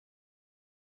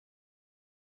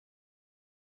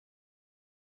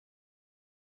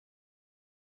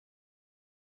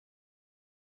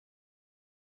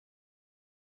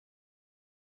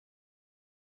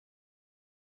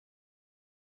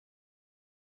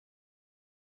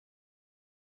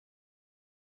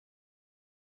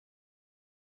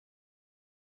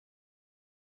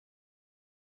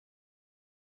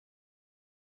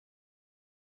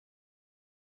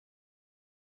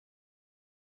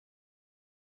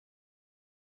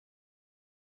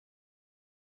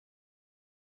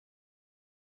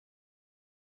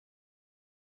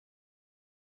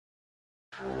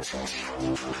The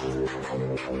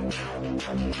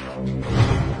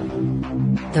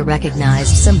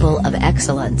recognized symbol of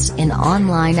excellence in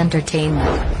online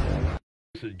entertainment.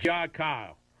 This is John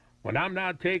Kyle. When I'm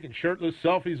not taking shirtless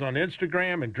selfies on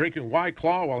Instagram and drinking White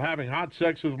Claw while having hot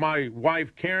sex with my wife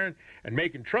Karen and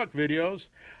making truck videos,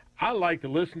 I like to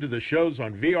listen to the shows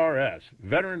on VRS,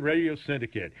 Veteran Radio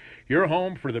Syndicate, your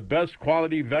home for the best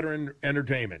quality veteran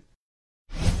entertainment.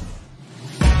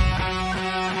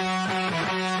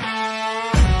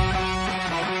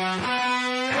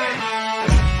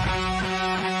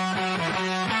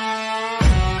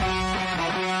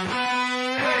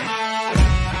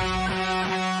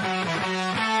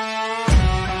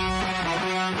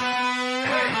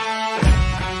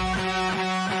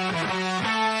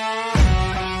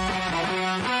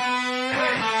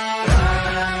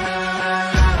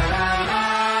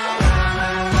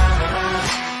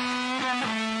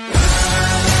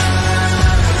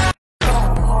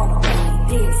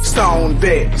 Stone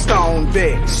Vic, Stone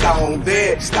Vic, Stone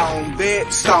Vic, Stone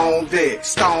Vic, Stone Vic,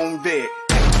 Stone Vic.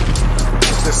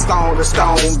 The Stone Vic,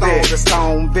 the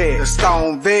Stone Vic, the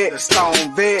Stone Vic, the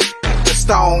Stone Vic, the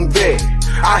Stone Vic.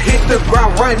 I hit the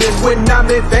ground running when I'm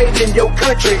invading your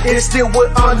country. It's still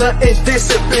with honor and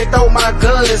discipline. Throw my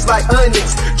guns like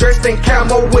onyx, dressed in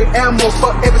camo with ammo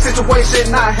for every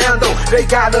situation I handle. They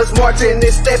got us marching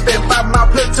and stepping by my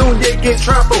platoon. They get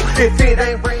trampled if it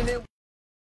ain't raining.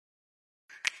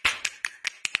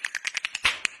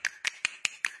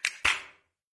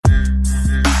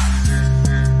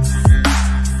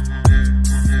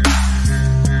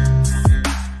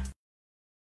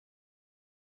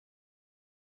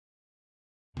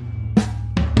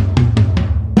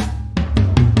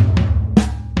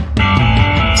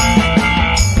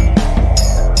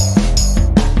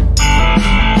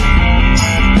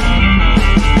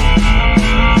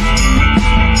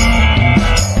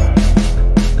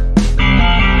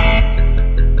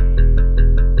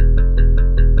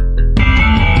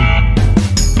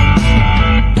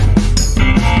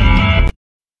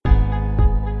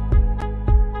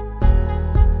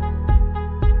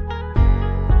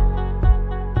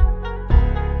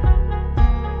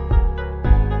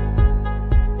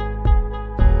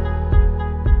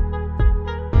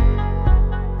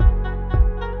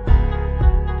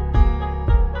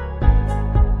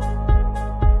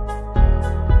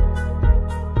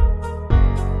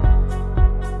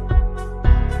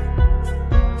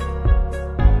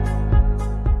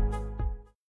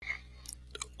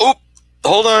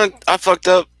 Hold on, I fucked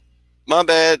up. My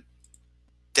bad.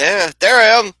 There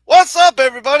I am. What's up,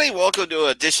 everybody? Welcome to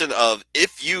an edition of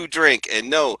If You Drink. And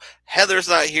no, Heather's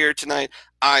not here tonight.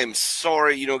 I'm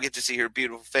sorry you don't get to see her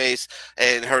beautiful face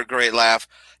and her great laugh.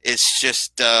 It's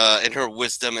just in her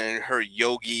wisdom and her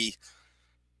yogi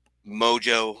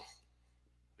mojo,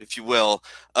 if you will.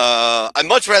 I'd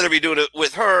much rather be doing it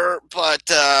with her,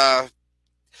 but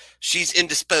she's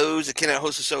indisposed and cannot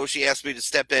host a show. She asked me to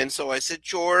step in, so I said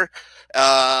sure.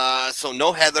 So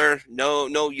no Heather,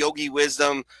 no yogi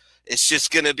wisdom. It's just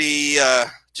gonna be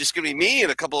me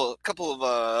and a couple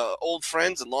of old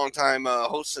friends and longtime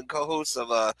hosts and co-hosts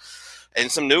of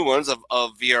and some new ones of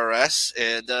VRS.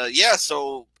 And yeah,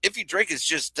 so If You Drink is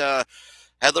just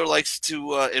Heather likes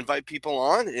to invite people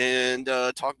on and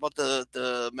talk about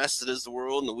the mess that is the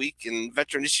world and the week and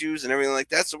veteran issues and everything like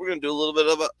that. So we're gonna do a little bit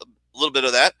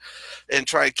of that and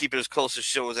try to keep it as close to the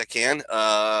show as I can.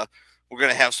 We're going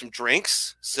to have some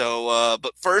drinks. So,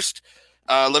 but first,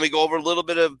 let me go over a little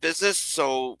bit of business.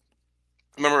 So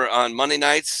remember on Monday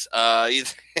nights, I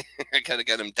kind of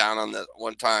got him down on that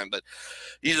one time, but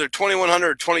either 2100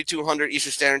 or 2200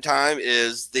 Eastern Standard Time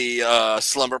is the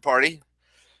slumber party.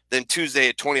 Then Tuesday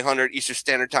at 2000 Eastern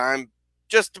Standard Time,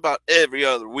 just about every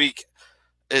other week,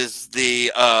 is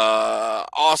the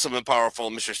awesome and powerful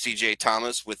Mr. CJ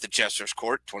Thomas with the Jester's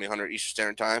Court, 2000 Eastern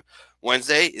Standard Time.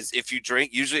 Wednesday is If You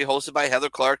Drink, usually hosted by Heather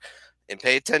Clark. And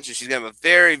pay attention, she's going to have a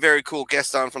very, very cool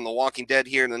guest on from The Walking Dead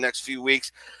here in the next few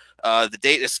weeks. The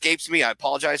date escapes me. I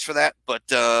apologize for that. But,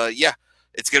 yeah,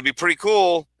 it's going to be pretty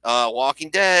cool. Walking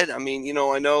Dead, I mean, you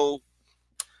know, I know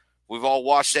we've all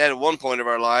watched that at one point of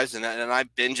our lives, and I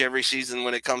binge every season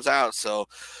when it comes out. So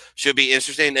should be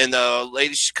interesting. And the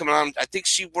lady she's coming on, I think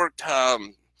she worked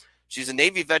she's a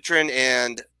Navy veteran,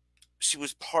 and she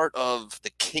was part of The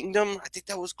Kingdom, I think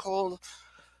that was called.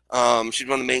 She's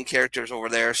one of the main characters over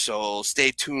there, so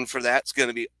stay tuned for that. It's going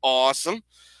to be awesome.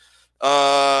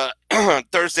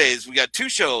 Thursdays, we got two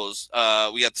shows.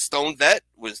 We got the Stone Vet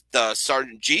with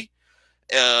Sergeant G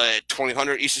at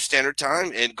 2000 Eastern Standard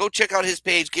Time. And go check out his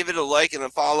page. Give it a like and a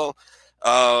follow.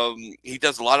 He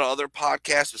does a lot of other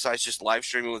podcasts besides just live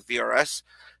streaming with VRS.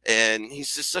 And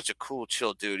he's just such a cool,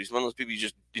 chill dude. He's one of those people you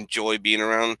just enjoy being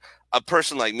around. A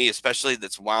person like me, especially,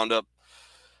 that's wound up,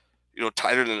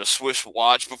 tighter than a Swiss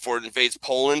watch before it invades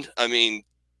Poland. I mean,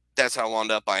 that's how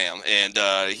wound up I am. And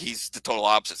he's the total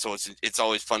opposite. So it's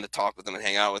always fun to talk with him and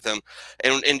hang out with him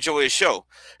and enjoy his show.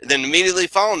 And then immediately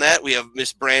following that, we have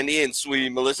Miss Brandy and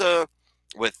Sweet Melissa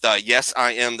with Yes,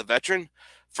 I Am the Veteran.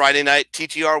 Friday night,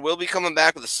 TTR will be coming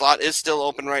back, but the slot is still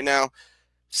open right now.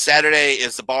 Saturday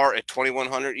is the bar at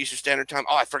 2100 Eastern Standard Time.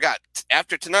 Oh, I forgot.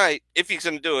 After tonight, if he's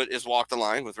going to do it, is Walk the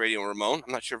Line with Radio Ramon.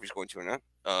 I'm not sure if he's going to or not,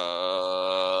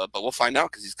 but we'll find out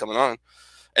because he's coming on.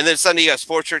 And then Sunday, you got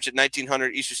Sports Church at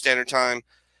 1900 Eastern Standard Time,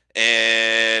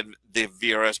 and the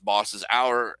VRS Bosses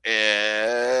Hour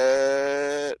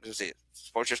at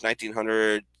Sports Church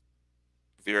 1900,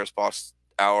 VRS Boss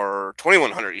Hour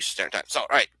 2100 Eastern Standard Time. So, all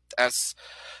right,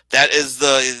 that is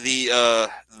the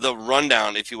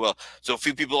rundown, if you will. So a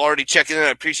few people already checking in. I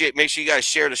appreciate. Make sure you guys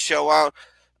share the show out.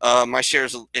 My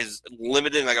shares is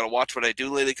limited, and I got to watch what I do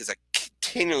lately because I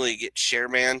continually get share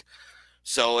banned.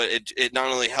 So it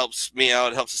not only helps me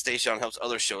out, it helps the station out, it helps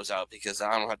other shows out because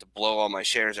I don't have to blow all my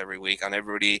shares every week on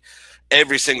every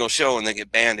single show, and they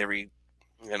get banned every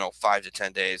 5 to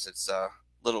 10 days. It's a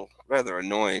little rather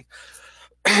annoying.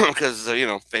 Because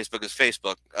Facebook is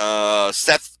Facebook.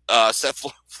 Seth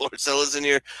Floricella's in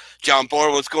here. John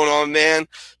Bourne, what's going on, man?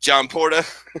 John Porta,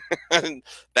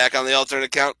 back on the alternate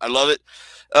account. I love it.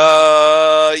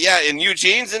 Yeah, and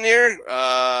Eugene's in here.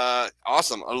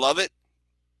 Awesome, I love it.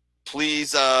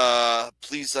 Please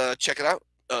check it out.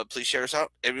 Please share us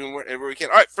out everywhere we can.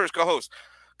 All right, first co-host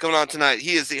coming on tonight.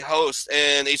 He is the host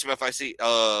and HMFIC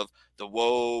of the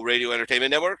Whoa Radio Entertainment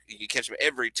Network. You can catch him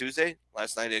every Tuesday.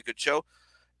 Last night, a good show.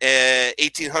 At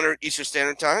 1800 Eastern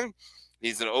Standard Time.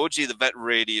 He's an OG of the Vet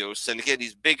Radio Syndicate.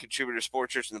 He's a big contributor to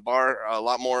Sports Church in the Bar, a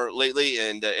lot more lately,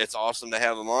 and it's awesome to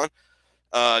have him on.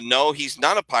 No, he's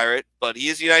not a pirate, but he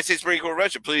is a United States Marine Corps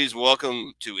veteran. Please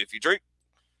welcome to If You Drink,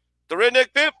 the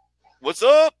Redneck Pimp. What's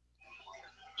up?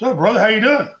 What's up, brother? How you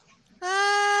doing?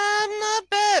 I'm not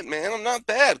bad, man. I'm not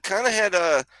bad. Kind of had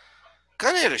a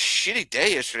shitty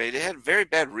day yesterday. They had a very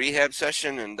bad rehab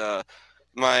session, and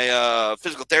my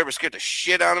physical therapist scared the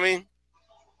shit out of me,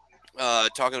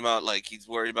 talking about like he's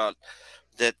worried about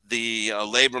that the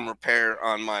labrum repair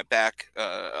on my back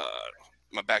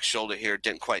shoulder here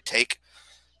didn't quite take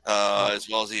as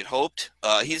well as he had hoped.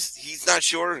 He's not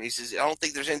sure. He says, I don't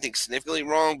think there's anything significantly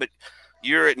wrong, but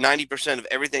you're at 90% of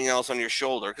everything else on your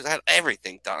shoulder, because I had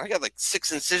everything done. I got like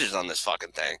 6 incisions on this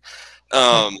fucking thing.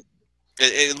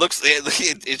 It looks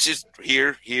it's just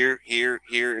here,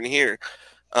 and here.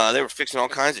 They were fixing all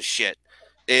kinds of shit.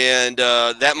 And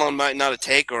that one might not have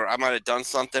taken, or I might have done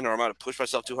something, or I might have pushed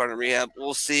myself too hard in rehab.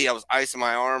 We'll see. I was icing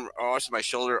my arm, or icing my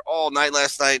shoulder all night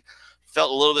last night. Felt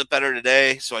a little bit better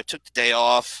today, so I took the day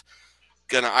off.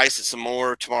 Gonna ice it some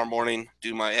more tomorrow morning,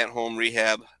 do my at-home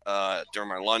rehab during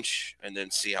my lunch, and then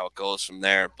see how it goes from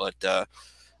there. But I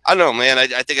don't know, man. I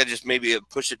think I just maybe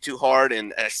pushed it too hard,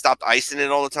 and I stopped icing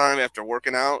it all the time after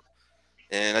working out.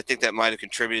 And I think that might have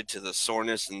contributed to the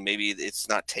soreness, and maybe it's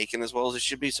not taken as well as it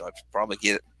should be. So I should probably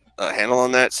get a handle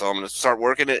on that. So I'm going to start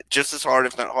working it just as hard,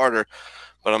 if not harder.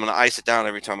 But I'm going to ice it down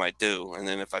every time I do. And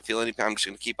then if I feel any pain, I'm just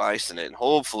going to keep icing it. And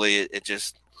hopefully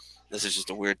this is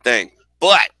just a weird thing.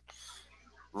 But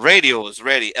radio is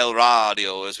ready. El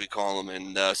Radio, as we call him.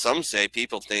 And some say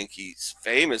people think he's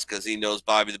famous because he knows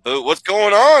Bobby the Boot. What's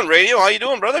going on, Radio? How you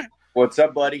doing, brother? What's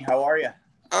up, buddy? How are you?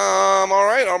 I'm all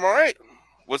right.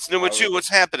 What's new with you? What's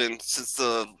happening since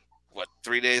the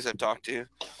 3 days I've talked to you?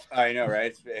 I know,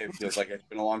 right? It feels like it's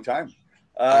been a long time.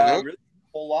 Really a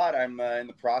whole lot. I'm in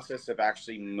the process of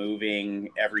actually moving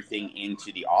everything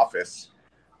into the office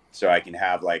so I can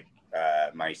have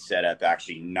my setup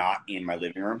actually not in my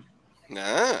living room. And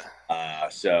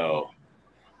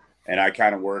I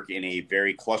kind of work in a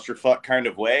very clusterfuck kind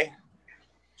of way.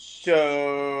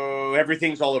 So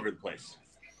everything's all over the place.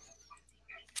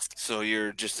 So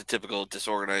you're just a typical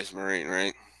disorganized Marine,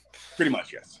 right? Pretty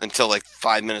much, yes. Until like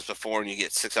 5 minutes before, and you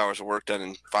get 6 hours of work done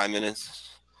in 5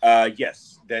 minutes?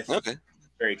 Yes, that's okay.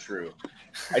 Very true.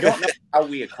 I don't know how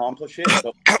we accomplish it,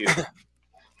 but we do.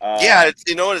 Yeah,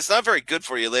 it's not very good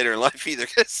for you later in life either.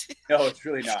 No, it's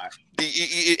really not.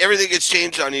 Everything gets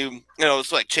changed on you.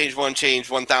 It's like change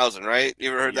 1,000, right? You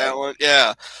ever heard that one?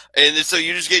 Yeah. And so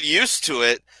you just get used to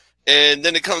it, and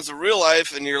then it comes to real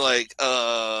life, and you're like,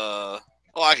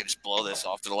 I can just blow this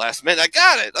off to the last minute. I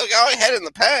got it. Look, I had it in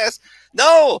the past.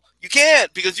 No, you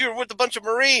can't, because you're with a bunch of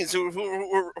Marines who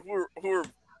are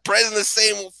bred in the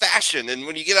same fashion. And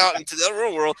when you get out into the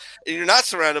real world and you're not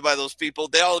surrounded by those people,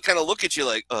 they all kind of look at you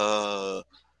like,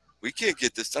 we can't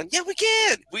get this done. Yeah, we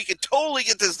can. We can totally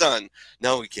get this done.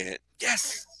 No, we can't.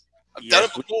 Yes. I've done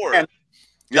it before.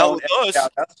 Not with us.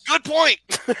 Good point.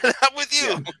 Not with you.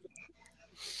 Yeah.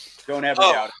 Don't ever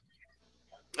doubt it.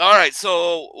 All right,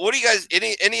 so what do you guys?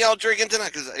 Any y'all drinking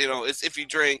tonight? Because it's if you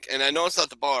drink, and I know it's not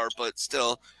the bar, but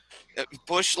still,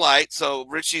 Busch Light. So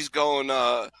Richie's going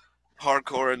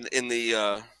hardcore in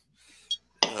the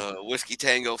whiskey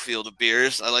tango field of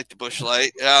beers. I like the Busch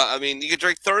Light. Yeah, I mean you can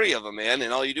drink 30 of them, man,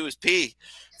 and all you do is pee.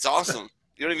 It's awesome.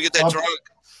 You don't even get that drunk,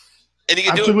 and you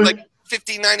can do it for like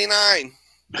 $15.99.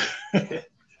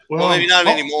 Well, maybe not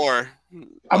anymore.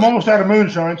 I'm almost out of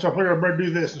moonshine, so I figured I better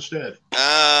do this instead.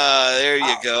 There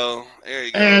you go. There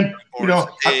you go. And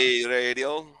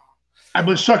radio. I've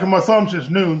been sucking my thumb since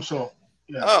noon, so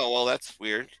yeah. Oh well, that's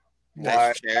weird.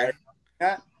 Why?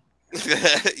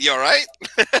 You all right?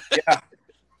 Yeah.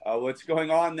 What's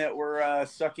going on that we're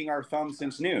sucking our thumb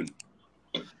since noon?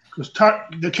 Because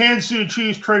the Kansas City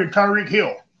Chiefs traded Tyreek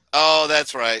Hill. Oh,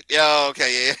 that's right. Yeah.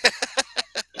 Okay. Yeah.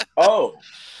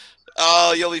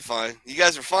 Oh, you'll be fine. You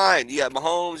guys are fine. You got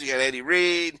Mahomes. You got Andy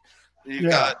Reid. You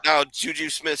got now Juju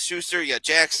Smith-Schuster. You got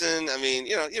Jackson. I mean,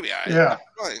 you'll be all right. Yeah.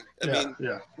 Fine.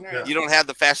 You don't have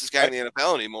the fastest guy in the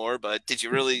NFL anymore, but did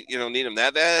you really, need him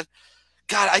that bad?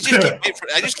 God, I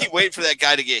just keep waiting for that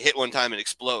guy to get hit one time and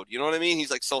explode. You know what I mean?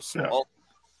 He's like so small.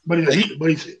 But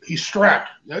he's strapped.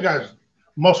 That guy's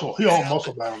muscle. He all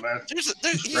muscle bound, man. He's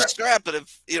strapped, but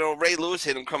if Ray Lewis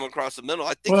hit him coming across the middle,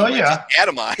 I think he just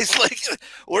atomized. Like,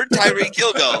 where'd Tyreek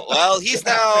Hill go? Well, he's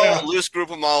now a loose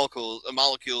group of molecules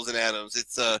and atoms.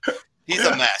 It's he's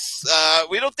a mess.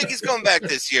 We don't think he's coming back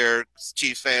this year,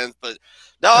 Chiefs fans. But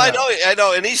no, I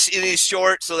know, and he's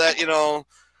short, so that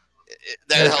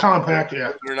that helps. Compact,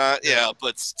 or not,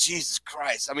 But Jesus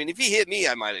Christ, I mean, if he hit me,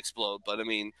 I might explode. But I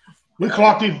mean, we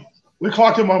clocked him. We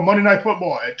clocked him on Monday Night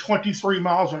Football at 23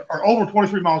 miles or over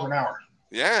 23 miles an hour.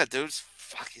 Yeah, dude's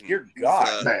fucking. Dear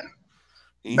God,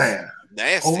 man,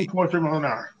 nasty. Over 23 miles an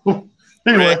hour.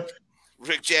 Anyway,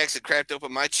 Rick Jackson cracked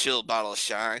open my chilled bottle of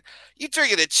Shine. You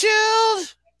drinking it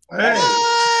chilled? Hey.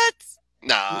 What?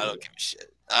 Nah, I don't give a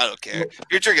shit. I don't care.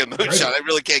 You're drinking moonshine. I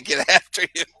really can't get after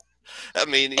you. I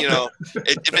mean,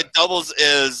 if it doubles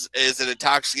as an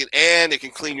intoxicant and it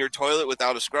can clean your toilet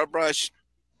without a scrub brush,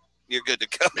 you're good to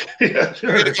go. Yeah,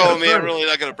 sure, you're good to go, man. I'm really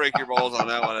not going to break your balls on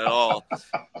that one at all.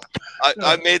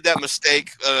 I made that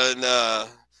mistake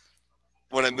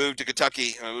when I moved to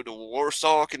Kentucky. I moved to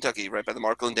Warsaw, Kentucky, right by the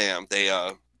Markland Dam.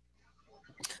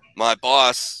 My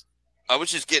boss, I was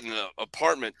just getting an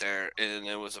apartment there, and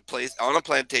it was a place on a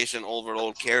plantation over an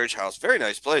old carriage house. Very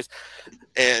nice place.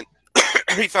 And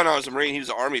he found out I was a Marine. He was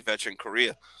an Army veteran in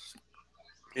Korea.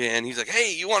 And he's like,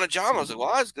 hey, you want a job? I was like, well,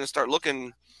 I was going to start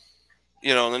looking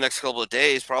in the next couple of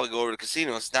days, probably go over to the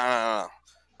casino. I said, no.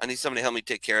 I need somebody to help me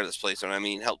take care of this place. And I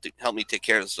mean, help me take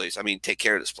care of this place. I mean, take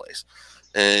care of this place.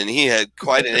 And he had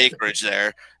quite an acreage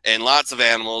there and lots of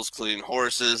animals, including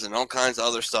horses and all kinds of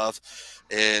other stuff.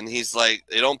 And he's like,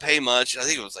 they don't pay much. I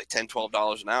think it was like $10,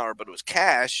 $12 an hour, but it was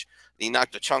cash. And he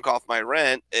knocked a chunk off my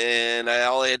rent, and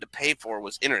all I had to pay for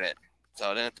was internet. So I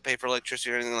didn't have to pay for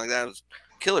electricity or anything like that. It was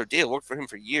a killer deal. Worked for him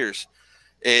for years.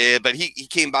 But he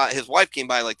came by, his wife came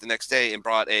by like the next day and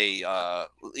brought a,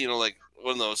 like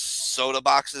one of those soda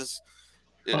boxes,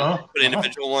 put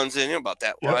individual ones in, about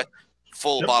that wide,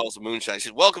 full bottles of moonshine. She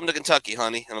said, welcome to Kentucky,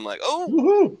 honey. And I'm like,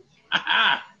 oh.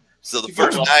 So the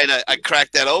first night I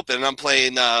cracked that open, and I'm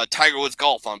playing Tiger Woods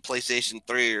golf on PlayStation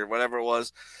 3 or whatever it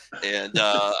was. And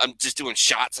I'm just doing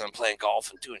shots, and I'm playing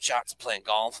golf and doing shots and playing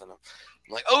golf. And I'm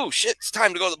like, oh, shit, it's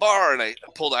time to go to the bar. And I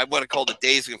pulled what I call the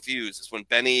Days Confused. It's when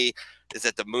Benny is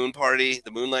at the moon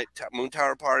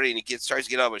tower party, and he starts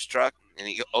to get out of his truck, and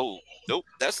he goes, oh, nope,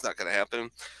 that's not going to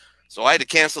happen. So I had to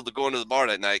cancel the going to the bar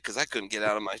that night because I couldn't get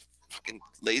out of my fucking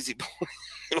lazy boy.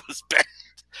 It was bad.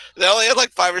 They only had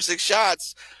like 5 or 6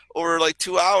 shots over like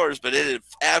 2 hours, but it had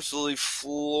absolutely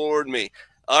floored me.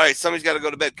 All right, somebody's got to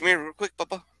go to bed. Come here real quick,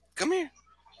 Papa. Come here.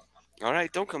 All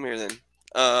right, don't come here then.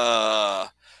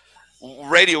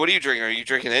 Radio, what are you drinking? Are you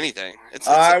drinking anything?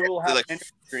 I will have a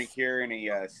drink here in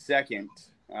a second.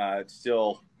 It's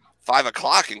still 5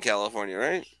 o'clock in California,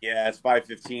 right? Yeah, it's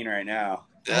 5:15 right now.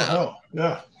 Yeah. Oh,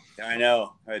 yeah. I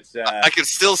know. It's. I can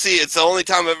still see. It's the only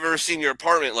time I've ever seen your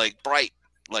apartment like bright.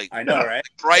 Like I know, right?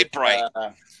 Bright.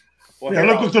 Well, yeah,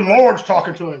 look what the Lord's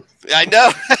talking to him. I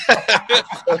know.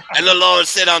 And the Lord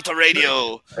said onto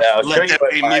radio, let there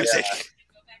be music.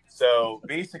 So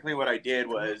basically what I did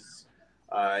was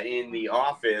in the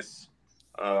office,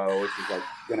 which is like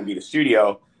going to be the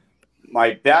studio,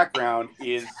 my background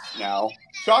is now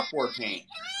chalkboard paint.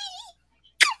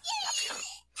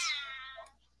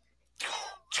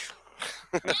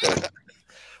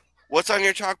 What's on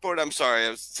your chalkboard? I'm sorry.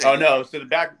 I was saying. Oh no! So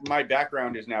my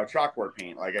background is now chalkboard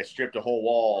paint. Like I stripped a whole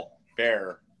wall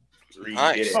bare,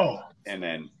 redid it, and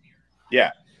then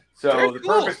yeah. So the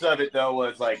purpose of it though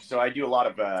was like, so I do a lot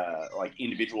of like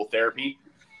individual therapy,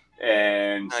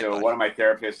 and so one of my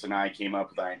therapists and I came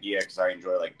up with an idea because I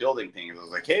enjoy like building things. I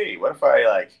was like, hey, what if I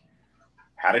like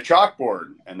had a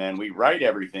chalkboard and then we write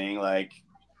everything like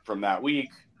from that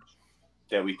week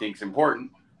that we think's important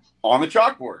on the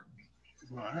chalkboard.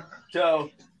 Right. So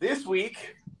this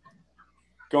week,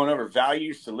 going over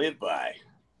values to live by.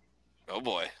 Oh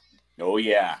boy. Oh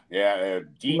yeah,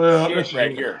 deep shit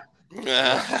right here.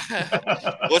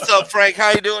 What's up, Frank?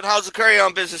 How you doing? How's the curry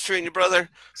on business treating you, brother?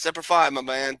 Semper Fi, my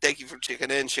man. Thank you for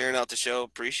checking in, sharing out the show.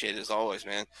 Appreciate it as always,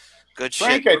 man. Good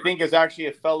Frank, shit. I think, is actually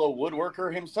a fellow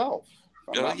woodworker himself.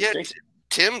 Yeah,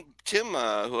 Tim,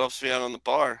 who helps me out on the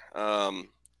bar.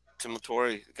 Tim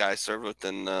Latore, the guy I served with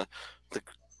in the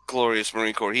glorious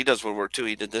Marine Corps. He does woodwork too.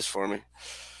 He did this for me.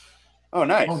 Oh,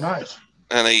 nice. Oh, nice.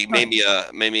 And he made me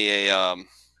a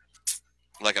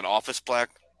like an office plaque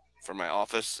for my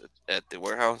office at the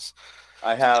warehouse.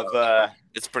 I have.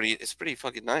 It's pretty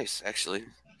fucking nice, actually.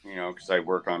 You know, because I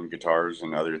work on guitars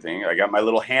and other things. I got my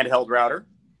little handheld router.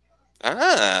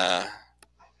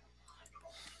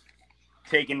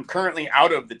 Taken currently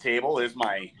out of the table is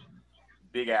my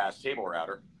big ass table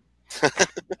router.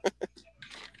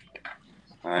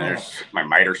 There's my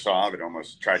miter saw that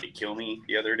almost tried to kill me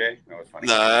the other day. That was funny.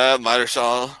 Miter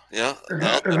saw. Yeah.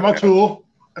 There's my tool.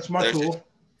 That's my tool.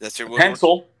 That's your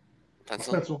pencil.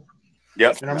 Pencil.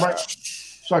 Yep. And I'm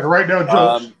so I can write down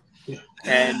jokes.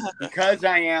 And because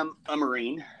I am a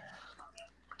Marine,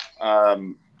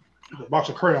 there's a box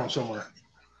of crayons somewhere.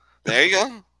 There you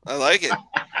go. I like it.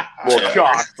 Well,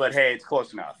 chalk, but hey, it's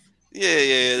close enough.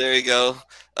 Yeah. There you go.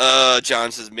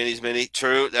 John says Mini's Mini.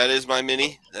 True, that is my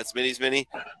Mini. That's Mini's Mini.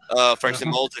 Franklin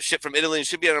molds are shipped from Italy and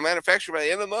should be on a manufacturer by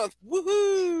the end of the month.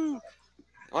 Woohoo!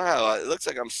 Wow, it looks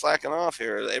like I'm slacking off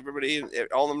here. Everybody,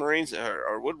 all the Marines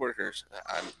are woodworkers.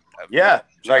 What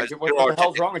the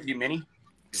hell's wrong with you, Mini?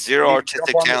 Zero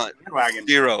artistic talent.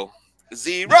 Zero.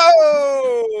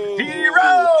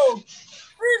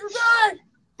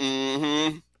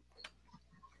 Mm-hmm.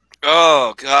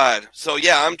 Oh God. So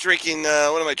yeah, I'm drinking.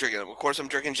 What am I drinking? Of course, I'm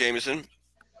drinking Jameson.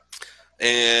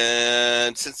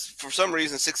 And since for some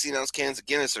reason 16-ounce cans of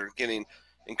Guinness are getting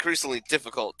increasingly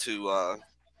difficult to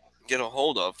get a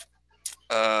hold of,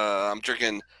 I'm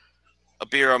drinking a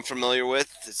beer I'm familiar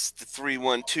with. It's the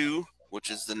 312, which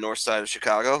is the north side of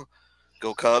Chicago.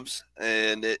 Go Cubs.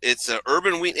 And it's an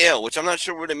urban wheat ale, which I'm not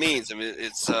sure what it means. I mean,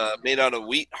 it's made out of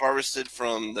wheat harvested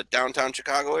from the downtown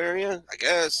Chicago area, I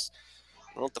guess.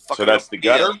 I don't know what the fuck. So that's the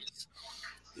gutter?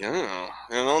 Yeah.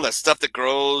 You know, that stuff that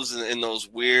grows in those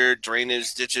weird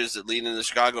drainage ditches that lead into the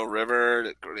Chicago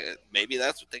River. Maybe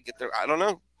that's what they get there. I don't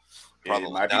know. Probably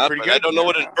it might not, be pretty but good. I don't know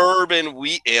what an urban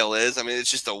wheat ale is. I mean,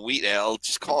 it's just a wheat ale.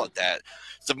 Just call it that.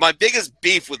 So my biggest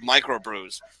beef with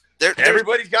microbrews.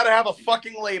 Everybody's got to have a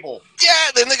fucking label.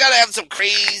 Yeah, then they got to have some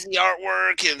crazy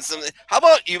artwork and some. How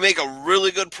about you make a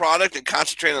really good product and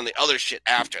concentrate on the other shit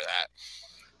after that?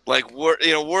 Like, word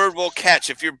will catch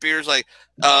if your beer's like,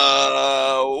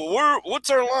 what's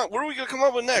our line? What are we gonna come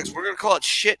up with next? We're gonna call it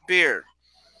shit beer.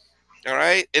 All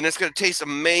right, and it's gonna taste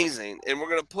amazing, and we're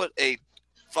gonna put a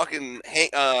fucking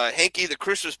Hanky the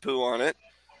Christmas Poo on it,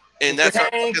 and that's our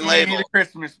fucking label. The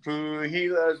Christmas Poo, he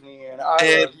loves me, and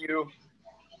I love you.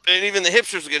 And even the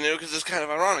hipsters are going to know because it's kind of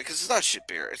ironic because it's not shit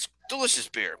beer. It's delicious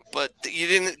beer. But you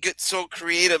didn't get so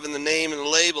creative in the name and the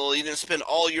label. You didn't spend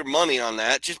all your money on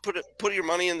that. Just put your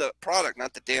money in the product,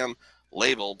 not the damn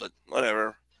label. But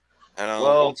whatever. I know.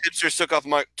 Well, hipsters took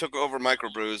over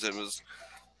microbrews.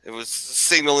 It was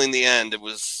signaling the end. It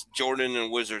was Jordan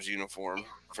and Wizards uniform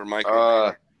for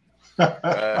microbrew.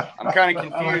 I'm kind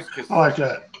of confused because I like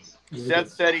that. Seth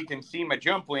said he can see my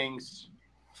jump wings.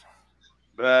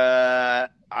 But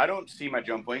I don't see my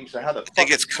jump wings. So how the I think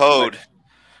it's code.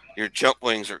 Your jump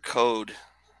wings are code.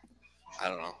 I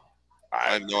don't know. I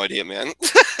have no idea, man.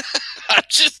 I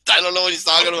don't know what he's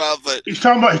talking about, but he's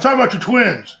talking about your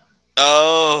twins.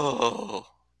 Oh.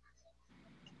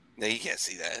 No, you can't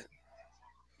see that.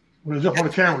 When he's up on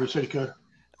the camera, he said he could.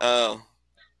 Oh.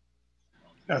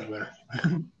 That's better.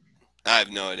 I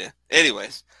have no idea.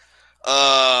 Anyways.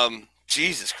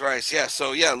 Jesus Christ. Yeah.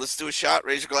 So, yeah, let's do a shot.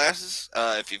 Raise your glasses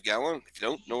if you've got one. If you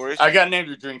don't, no worries. I got an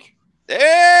energy drink. Hey!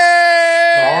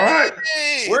 All right.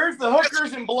 Where's the hookers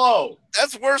booze and blow.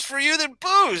 That's worse for you than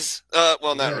booze.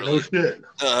 Well, not really. No shit.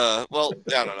 Well,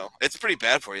 I don't know. It's pretty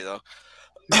bad for you though.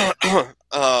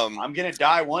 I'm gonna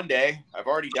die one day. I've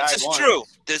already died once. This is true.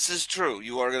 This is true.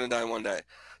 You are gonna die one day.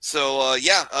 So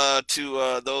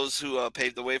to those who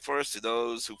paved the way for us, to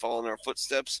those who follow in our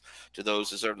footsteps, to those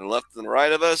who served on the left and the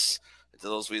right of us, to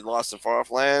those we lost in far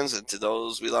off lands, and to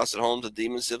those we lost at home, the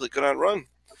demons simply could not run.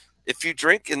 If you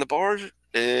drink in the bar,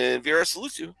 Vera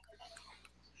salutes you.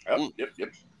 Yep.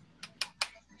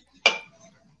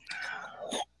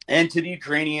 And to the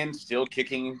Ukrainians still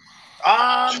kicking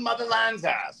motherland's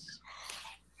ass.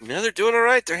 Yeah, they're doing all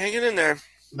right. They're hanging in there.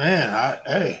 Man,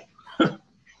 hey.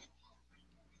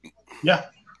 Yeah.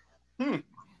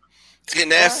 It's getting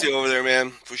nasty over there, man,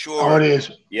 for sure. Oh, it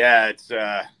is. Yeah, it's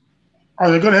Are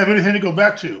they going to have anything to go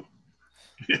back to?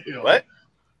 What?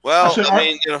 Well, I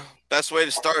mean, best way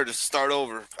to start is start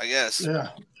over, I guess. Yeah,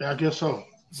 I guess so.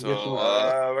 So,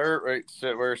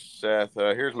 where's Seth?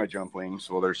 Here's my jump wings.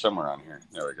 Well, they're somewhere on here.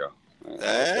 There we go.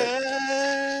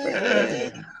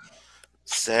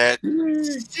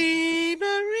 Sexy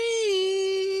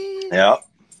Marie. Yep.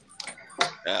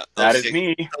 Yeah, That is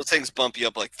me. Those things bump you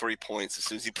up like 3 points as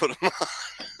soon as you put them on.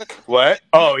 What?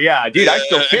 Oh, yeah, dude, I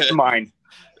still fit in mine.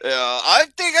 Yeah, I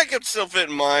think I could still fit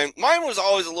in mine. Mine was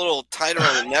always a little tighter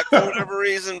on the neck for whatever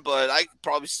reason, but I could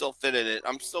probably still fit in it.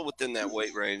 I'm still within that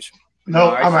weight range.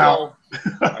 No, I'm out.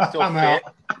 I still I'm fit. out.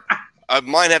 I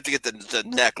might have to get the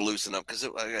neck loosened up because,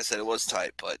 like I said, it was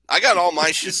tight. But I got all my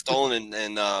shit stolen,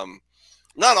 and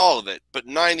not all of it, but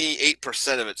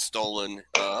 98% of it stolen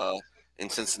in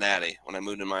Cincinnati when I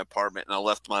moved in my apartment, and I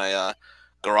left my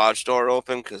garage door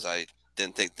open because I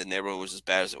didn't think the neighborhood was as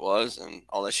bad as it was, and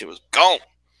all that shit was gone.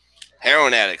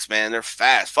 Heroin addicts, man, they're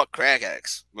fast. Fuck crack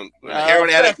addicts. When a heroin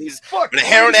addict needs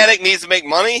to make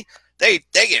money, they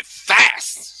get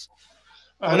fast.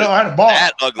 I know. I had a boss.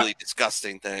 That ugly,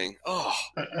 disgusting thing. Oh,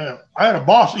 I had a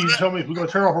boss that used to tell me if we're going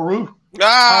to tear off a roof.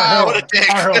 what a dick!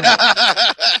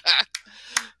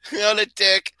 What a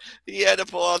dick! He had to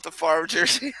pull out the farm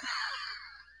jersey.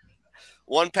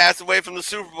 One pass away from the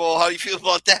Super Bowl. How do you feel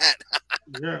about that?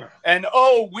 Yeah. And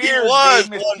weird. He was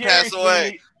one pass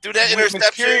away. Dude, that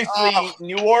interception. Seriously,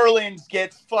 New Orleans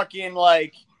gets fucking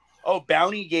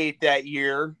Bountygate that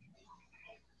year.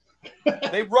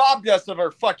 They robbed us of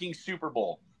our fucking Super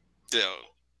Bowl. Dude.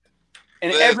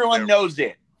 And everyone knows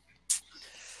it.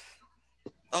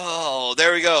 Oh,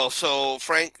 there we go. So,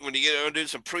 Frank, when you get to do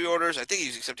some pre-orders, I think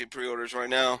he's accepting pre-orders right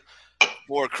now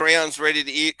for crayons ready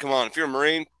to eat. Come on, if you're a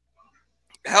Marine,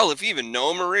 hell, if you even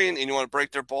know a Marine and you want to break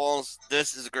their balls,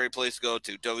 this is a great place to go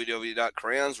to,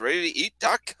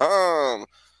 www.crayonsreadytoeat.com.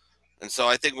 And so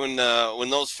I think when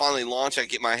those finally launch, I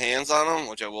get my hands on them,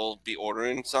 which I will be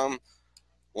ordering some.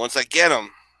 Once I get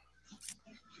them,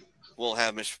 we'll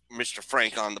have Mr.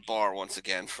 Frank on the bar once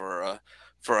again for a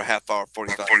half hour,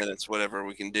 45 minutes, whatever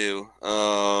we can do.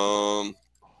 John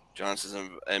says,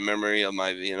 in memory of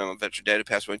my Vietnam veteran dad who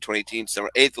passed away in 2018, December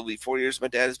 8th will be 4 years my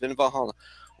dad has been in Valhalla.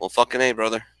 Well, fucking A,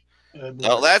 brother.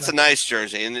 Oh, that's a nice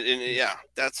jersey. And yeah,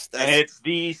 that's and it's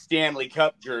the Stanley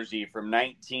Cup jersey from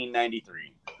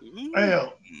 1993.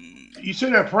 Hey, you say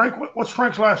that, Frank? What's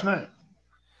Frank's last name?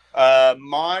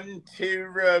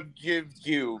 Monterrey.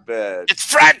 It's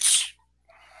French.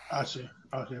 I see.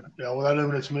 Okay. Yeah, well, that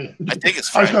eliminates me. I think it's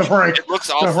French. Frank. It looks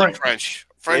awfully French.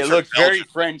 It looks very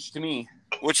French to me.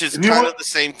 Which is kind of the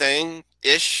same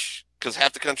thing-ish, because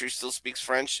half the country still speaks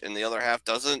French and the other half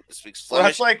doesn't. It speaks Flemish. Well,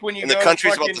 that's like when you and go the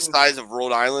country's fucking... about the size of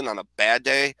Rhode Island on a bad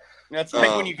day. That's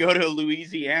like when you go to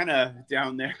Louisiana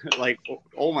down there. Like,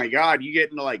 oh my God, you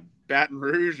get into like Baton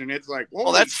Rouge, and it's like,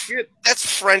 oh, that's shit. That's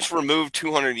French removed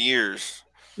 200 years.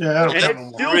 Yeah, and it's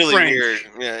still really French. Weird.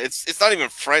 Yeah, it's not even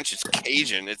French. It's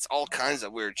Cajun. It's all kinds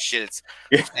of weird shit.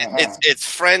 It's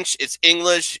French. It's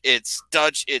English. It's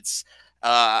Dutch. It's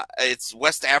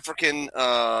West African.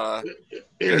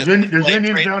 There's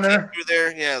Indians down there.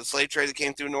 Yeah, the slave trade that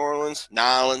came through New Orleans.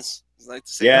 Nolans. Like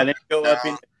to say yeah, they go up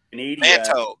in Canada.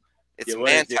 Manto. It's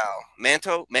Manto.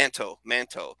 Manto.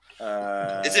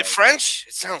 Is it French?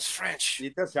 It sounds French.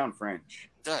 It does sound French.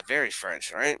 Very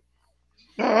French, right?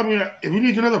 No, I mean, if you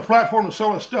need another platform to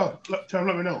sell us stuff, let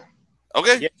me know.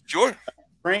 Okay, yeah. Sure.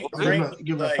 Frank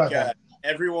like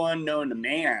everyone known the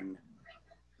man,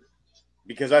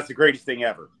 because that's the greatest thing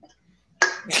ever.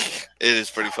 It is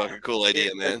pretty fucking cool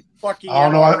idea, man. Fucking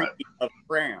of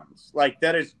France. Like,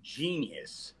 that is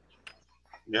genius.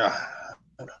 Yeah.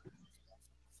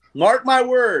 Mark my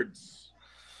words.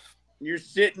 You're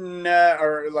sitting,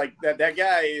 or like that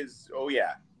guy is, oh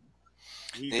yeah.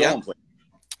 He's going places.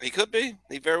 He could be.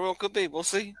 He very well could be. We'll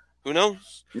see. Who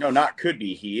knows? No, not could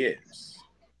be. He is.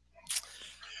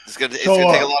 It's gonna take a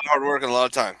lot of hard work and a lot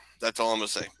of time. That's all I'm gonna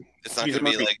say. It's not gonna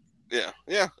be like,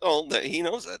 yeah. Oh, he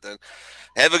knows that. Then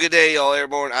have a good day, y'all.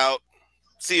 Airborne out.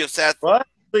 See you, Seth. What?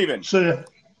 Leaving. See ya.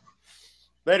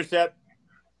 Later, Seth.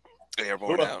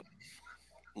 Airborne out.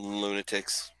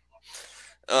 Lunatics.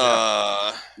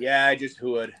 Yeah, I just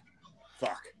would.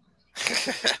 Fuck.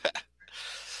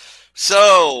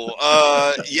 So,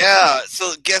 yeah.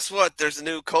 So guess what? There's a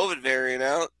new COVID variant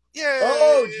out. Yeah.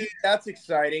 Oh, gee, that's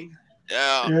exciting.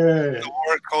 Yeah. The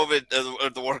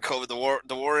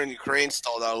war in Ukraine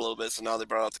stalled out a little bit, so now they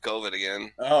brought out the COVID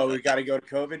again. Oh, we got to go to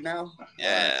COVID now?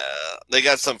 Yeah. They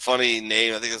got some funny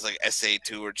name. I think it's like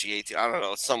SA2 or GA2. I don't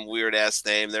know. Some weird ass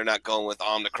name. They're not going with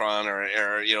Omicron or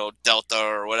Delta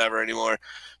or whatever anymore.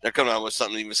 They're coming out with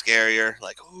something even scarier.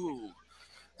 Like, ooh.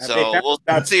 So we'll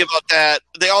see about that.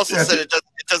 They also said it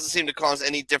doesn't seem to cause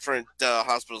any different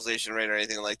hospitalization rate or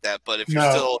anything like that. But if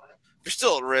you're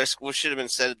still at risk, what should have been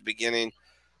said at the beginning,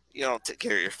 take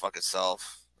care of your fucking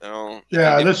self.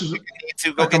 Yeah, this is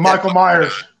to go like get Michael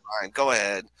Myers. Fine, go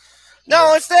ahead.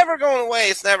 No, it's never going away.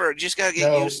 It's never. You just gotta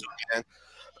get used to it,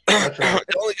 man. Right.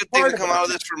 The only good thing to come out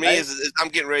of this for me is I'm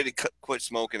getting ready to quit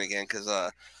smoking again because,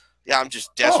 I'm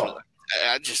just desperate.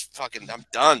 I'm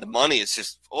done. The money is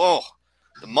just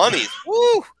the money,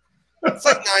 woo! It's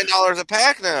like $9 a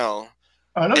pack now.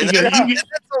 I know. That's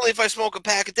only if I smoke a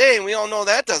pack a day, and we all know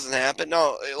that doesn't happen.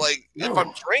 No, if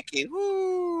I'm drinking,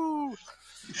 woo!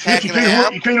 Shit, you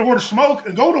can't afford to smoke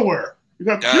and go nowhere. You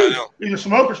got to choose. Either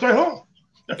smoke or stay home.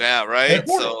 Yeah, right.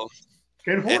 So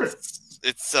can't afford it.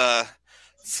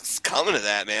 It's coming to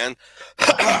that, man.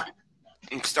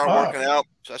 Start working out,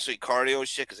 especially cardio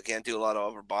shit, because I can't do a lot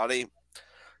of upper body.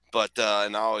 But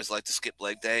and I always like to skip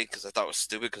leg day because I thought it was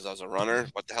stupid because I was a runner.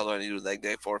 What the hell do I need to do leg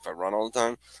day for if I run all the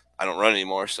time? I don't run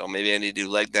anymore, so maybe I need to do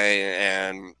leg day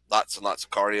and lots and lots of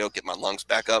cardio, get my lungs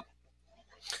back up.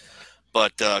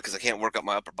 But because I can't work up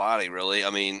my upper body, really. I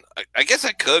mean, I guess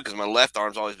I could because my left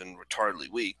arm's always been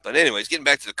retardedly weak. But anyways, getting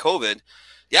back to the COVID.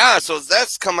 Yeah, so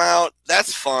that's come out.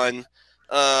 That's fun.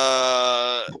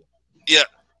 Yeah,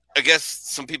 I guess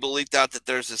some people leaked out that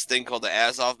there's this thing called the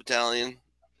Azov Battalion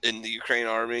in the Ukraine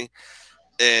army,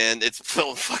 and it's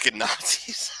full of fucking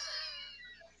Nazis.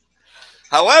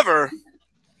 However,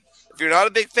 if you're not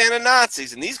a big fan of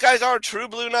Nazis, and these guys are true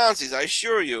blue Nazis, I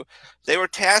assure you, they were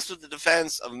tasked with the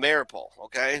defense of Mariupol,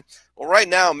 okay? Well, right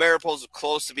now, Mariupol's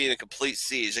close to being a complete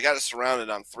siege. They got it surrounded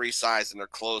on 3 sides, and they're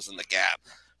closing the gap.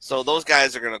 So those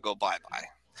guys are going to go bye-bye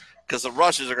because the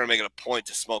Russians are going to make it a point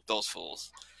to smoke those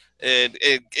fools. And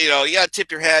you got to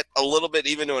tip your hat a little bit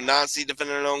even to a Nazi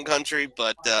defending their own country,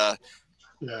 but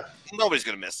nobody's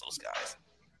going to miss those guys.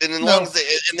 And as long as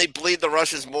they bleed the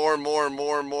Russians more and more and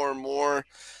more and more and more,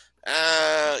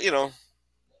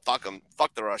 fuck them.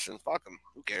 Fuck the Russians. Fuck them.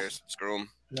 Who cares? Screw them.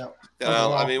 Yeah.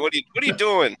 I mean, what are you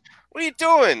doing? What are you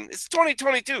doing? It's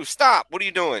 2022. Stop. What are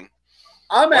you doing?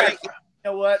 You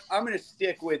know what? I'm going to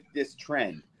stick with this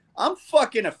trend. I'm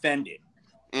fucking offended.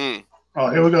 Oh,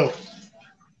 here we go.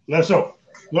 Let's go.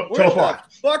 Where the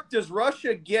fuck does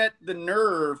Russia get the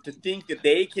nerve to think that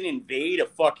they can invade a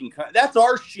fucking country? That's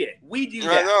our shit. We do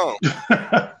that.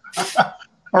 I know.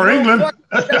 Or England.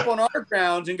 Step on our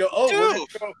grounds and go,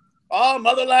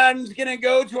 motherland's going to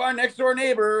go to our next door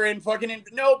neighbor and fucking...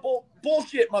 No,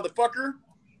 bullshit, motherfucker.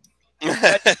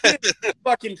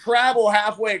 Fucking travel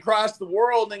halfway across the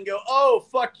world and go,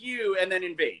 fuck you, and then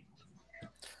invade.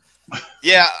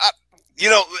 Yeah,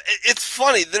 it's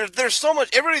funny. There's so much.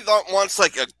 Everybody wants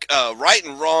like a right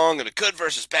and wrong and a good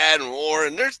versus bad in war,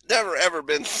 and there's never ever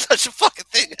been such a fucking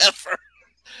thing ever.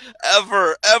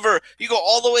 You go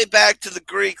all the way back to the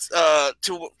Greeks,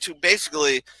 to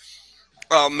basically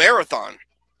Marathon,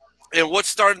 and what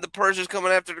started the Persians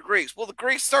coming after the Greeks? Well, the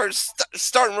Greeks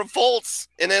starting revolts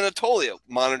in Anatolia,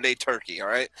 modern day Turkey. All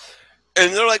right.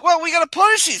 And they're like, well, we got to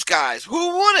punish these guys.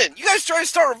 Who wouldn't? You guys try to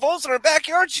start revolts in our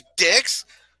backyard, you dicks.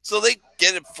 So they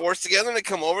get it forced together, and they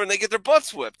come over, and they get their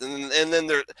butts whipped. And then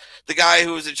the guy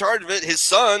who was in charge of it, his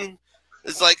son,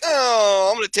 is like,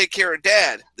 I'm going to take care of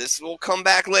Dad. This will come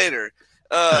back later.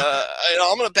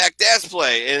 I'm going to back Dad's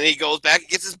play. And he goes back and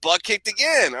gets his butt kicked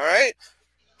again, all right?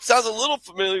 Sounds a little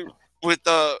familiar with,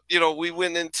 we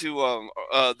went into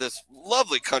this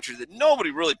lovely country that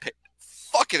nobody really paid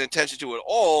fucking attention to at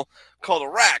all, called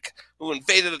Iraq, who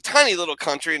invaded a tiny little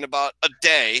country in about a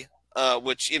day,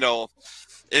 which,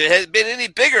 it had been any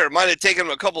bigger, it might have taken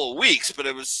them a couple of weeks, but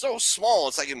it was so small,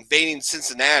 it's like invading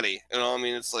Cincinnati.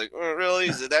 It's like, really?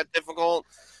 Is it that difficult?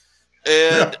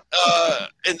 And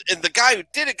and the guy who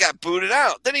did it got booted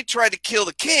out. Then he tried to kill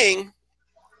the king,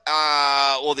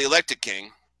 the elected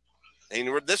king. And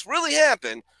this really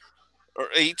happened. Or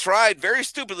he tried very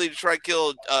stupidly to try to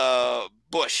kill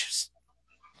Bush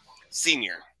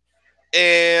Sr.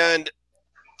 And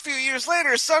a few years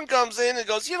later, his son comes in and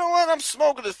goes, you know what? I'm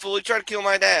smoking this fool. He tried to kill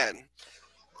my dad.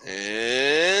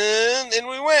 And then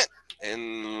we went.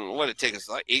 And what did it take us,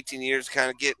 like 18 years to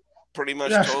kind of get pretty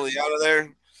much totally out of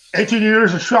there? 18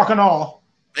 years of shock and awe.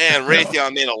 Man,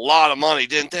 Raytheon made a lot of money,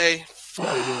 didn't they?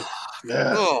 Yeah.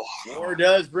 Yeah. Oh. War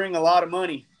does bring a lot of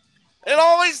money. It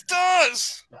always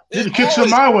does. It kicks them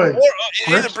my way. It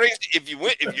either brings if you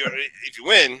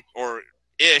win or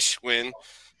ish win,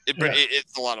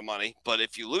 it's a lot of money. But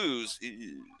if you lose,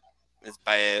 it's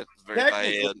bad. It's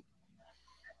very bad.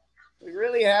 We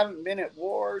really haven't been at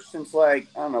war since, like,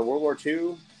 I don't know, World War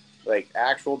II, like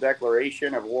actual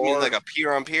declaration of war. You mean like a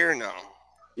peer on peer? No.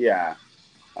 Yeah.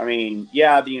 I mean,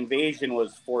 yeah, the invasion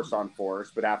was force on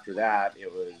force, but after that,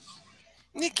 it was.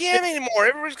 You can't anymore.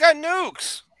 Everybody's got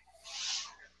nukes.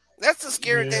 That's the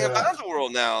scary thing about the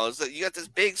world now is that you got this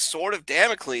big sword of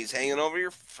Damocles hanging over your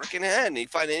freaking head, and you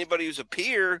find anybody who's a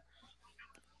peer.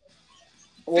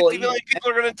 50 million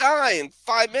people are going to die in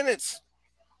 5 minutes.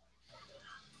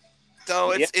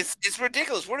 So it's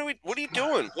ridiculous. What are you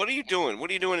doing? What are you doing? What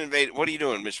are you doing, invade? What are you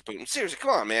doing, Mr. Putin? Seriously, come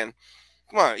on, man.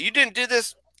 Come on. You didn't do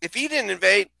this. If he didn't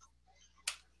invade,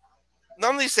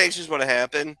 none of these sanctions would have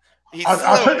happened. He'd still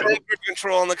have really good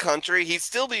control on the country. He'd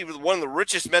still be one of the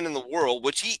richest men in the world,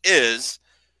 which he is.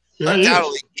 Yeah,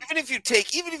 undoubtedly. Even if you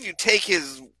take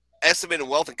his estimated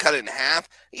wealth and cut it in half,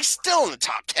 he's still in the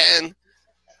top 10.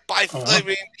 I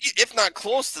mean, if not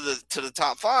close to the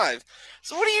top 5.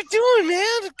 So what are you doing,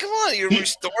 man? Come on,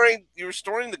 you're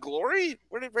restoring the glory.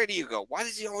 Where did Radio go? Why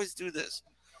does he always do this?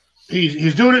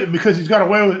 He's doing it because he's got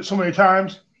away with it so many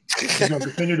times. He's going to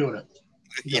continue doing it.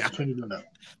 Continue doing that.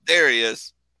 There he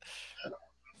is.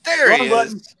 There he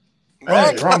is.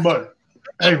 Wrong button.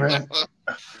 Hey, man.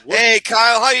 Hey,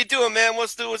 Kyle, how you doing, man?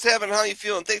 What's happening? How you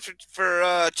feeling? Thanks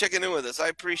for checking in with us. I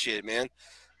appreciate it, man.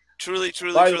 Truly.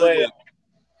 By the way,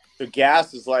 the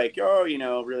gas is like,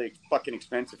 really fucking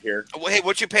expensive here. Hey,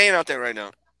 what you paying out there right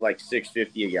now? Like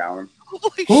 $6.50 a gallon.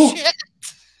 Holy shit!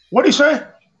 What do you say?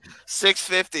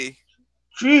 $6.50.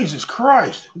 Jesus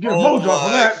Christ! You get a blowjob for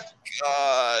that.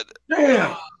 God.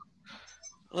 Damn.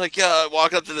 Like,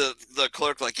 walk up to the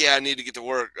clerk, like, yeah, I need to get to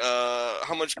work.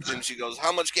 How much? And she goes,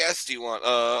 how much gas do you want?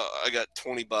 I got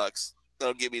 $20.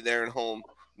 That'll get me there and home.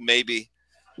 Maybe.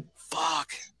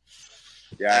 Fuck.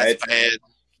 Yeah, it's bad.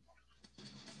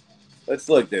 Let's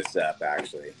look this up,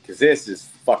 actually, because this is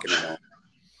fucking annoying.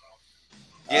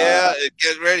 Yeah,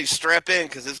 get ready, strap in,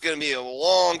 because it's going to be a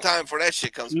long time before that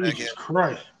shit comes back in. Jesus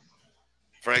Christ.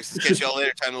 Franks, catch y'all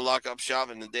later. Time to lock up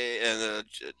shop, and the day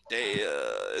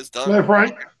is done. Hey,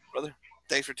 Frank. Brother,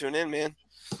 thanks for tuning in, man.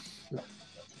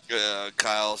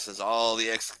 Kyle says all the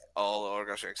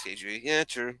Orgosh XKG. Yeah,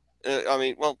 true. I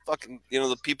mean, well, fucking,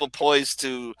 the people poised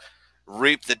to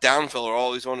reap the downfall are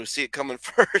always one who see it coming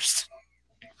first.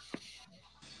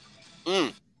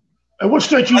 And what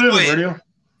state you live in, Radio?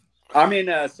 I'm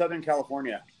in Southern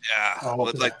California. Yeah,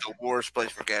 it's like the worst place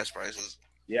for gas prices.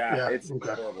 Yeah. It's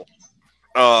horrible.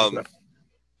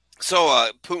 So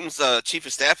Putin's chief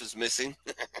of staff is missing.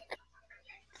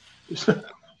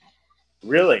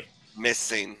 Really?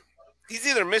 Missing. He's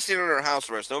either missing or under house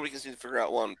arrest. Nobody can seem to figure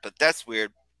out one, but that's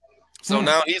weird. So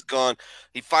now he's gone.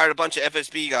 He fired a bunch of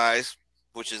FSB guys,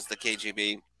 which is the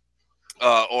KGB,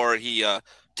 or he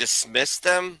dismissed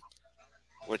them,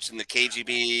 which in the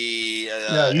KGB.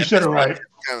 Yeah, you said it right.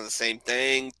 Kind of the same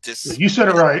thing. You said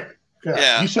it right.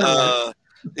 Yeah, you said it right.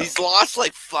 He's lost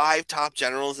like 5 top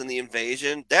generals in the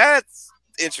invasion. That's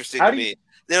interesting to me.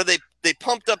 They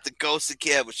pumped up the Ghost of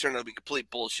Kiev, which turned out to be complete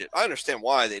bullshit. I understand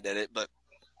why they did it, but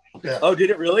oh, did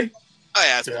it really? Oh,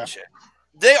 yeah, it's bullshit.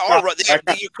 They are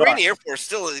the Ukrainian Air Force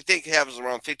still. They think it has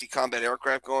around 50 combat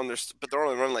aircraft going. But they're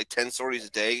only running like 10 sorties a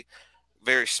day,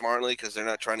 very smartly because they're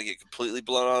not trying to get completely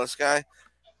blown out of the sky.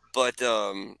 But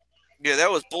yeah, that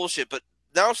was bullshit. But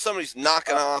now somebody's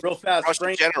knocking off real fast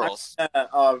Russian generals.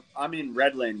 I'm in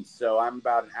Redlands, so I'm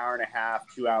about an hour and a half,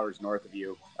 2 hours north of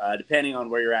you, depending on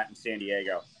where you're at in San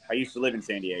Diego. I used to live in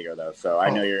San Diego though, so I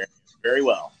know you're very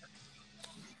well.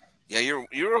 Yeah,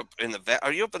 you're up in the.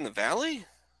 Are you up in the valley?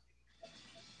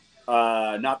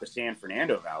 Not the San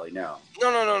Fernando Valley, no.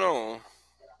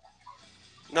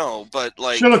 No, but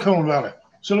like Silicon Valley.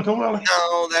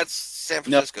 No, that's San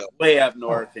Francisco. No, way up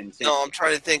north in San No, I'm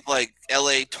trying to think like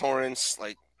L.A., Torrance,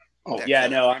 like. Yeah,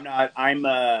 no, I'm not. I'm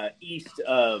east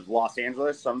of Los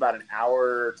Angeles, so I'm about an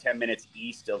hour, 10 minutes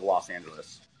east of Los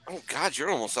Angeles. Oh God,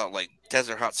 you're almost out like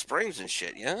Desert Hot Springs and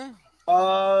shit, yeah.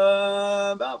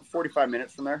 About 45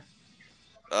 minutes from there.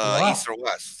 East or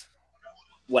west?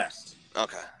 West.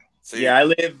 Okay. So yeah, I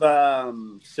live.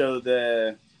 So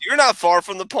the You're not far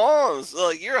from the Palms.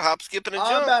 Like you're a hop, skip, and a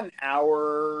jump. About an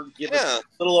hour, a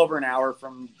little over an hour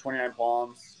from 29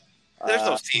 Palms. There's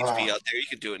no CHP out there. You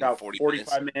could do it in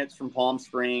 45 minutes from Palm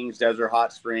Springs, Desert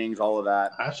Hot Springs, all of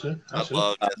that. I see. I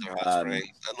love Desert Hot Springs.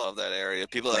 I love that area.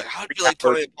 People are like, how do you like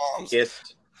 28 Palms? Yeah.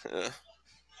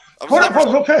 29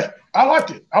 Palms, okay. I liked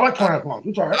it. I like 29 Palms.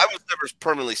 It's all right. I was never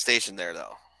permanently stationed there,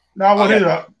 though. No, I wasn't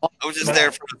either. I was just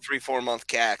there for a 3-4 month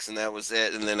cax, and that was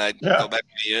it. And then I'd go back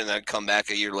to it, and I'd come back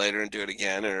a year later and do it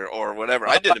again, or whatever.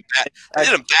 I did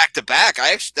them back to back.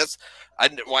 I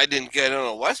didn't get on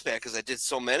a Westback because I did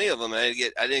so many of them. I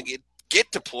didn't get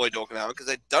deployed to Okinawa because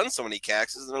I'd done so many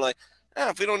caxes. And they're like,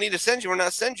 if we don't need to send you, we're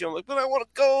not sending you. I'm like, but I want to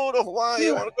go to Hawaii.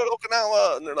 I want to go to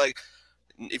Okinawa. And they're like,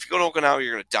 if you go to Okinawa,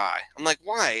 you're going to die. I'm like,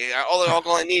 why? All the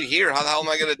alcohol I need here. How the hell am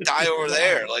I going to die over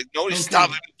there? Like, nobody's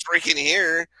stopping me drinking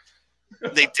here.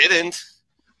 They didn't.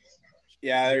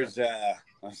 Yeah, there's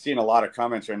I'm seeing a lot of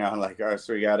comments right now. Like, oh,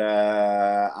 so we got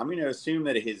I'm going to assume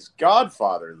that his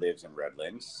godfather lives in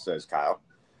Redlands, says Kyle.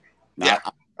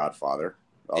 Not Godfather,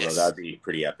 although that'd be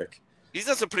pretty epic. He's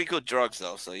done some pretty good drugs,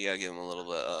 though, so you got to give him a little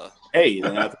bit. Hey,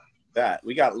 then that.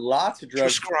 We got lots of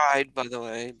drugs. Prescribed, by the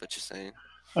way, but you're saying.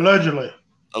 Allegedly.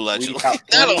 Not allegedly.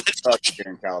 Here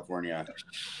in California.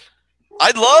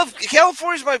 I love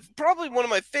California's probably one of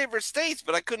my favorite states,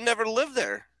 but I could never live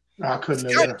there. I couldn't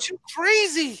live there. Too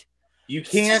crazy. You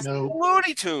can't.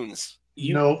 Looney Tunes.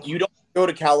 You don't go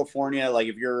to California like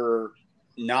if you're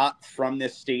not from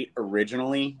this state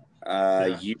originally.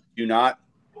 You do not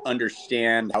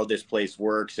understand how this place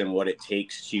works and what it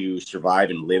takes to survive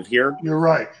and live here. You're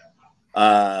right.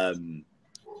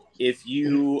 If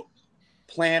you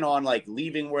plan on like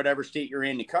leaving whatever state you're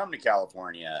in to come to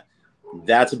California,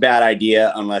 that's a bad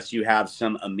idea unless you have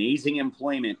some amazing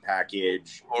employment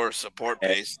package or support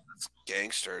base. That's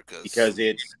gangster because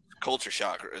it's culture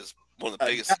shock is one of the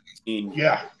biggest things.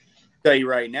 I'll tell you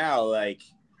right now, like,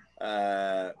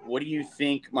 what do you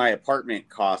think my apartment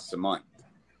costs a month?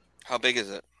 How big is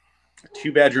it?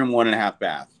 2-bedroom, 1.5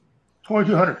 bath.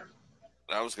 2,200.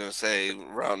 I was gonna say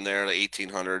around there, like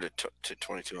 1,800 to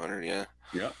 2,200.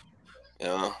 Yeah.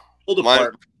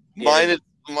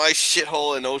 My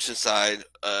shithole in Oceanside,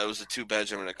 it was a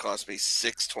 2-bedroom, and it cost me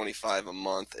 $625 a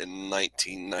month in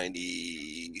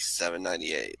 1997,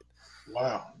 98.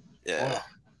 Wow. Yeah. Wow.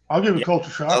 I'll give you culture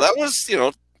shock. Now, that was,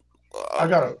 I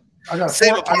got a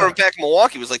same apartment back in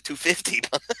Milwaukee was like $250,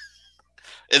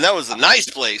 and that was a nice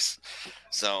place.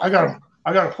 So I got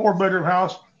a 4-bedroom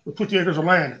house with 50 acres of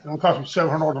land. It only cost me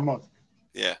 $700 a month.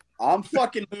 Yeah. I'm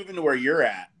fucking moving to where you're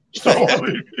at. So,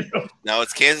 now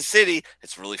it's Kansas City.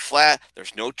 It's really flat.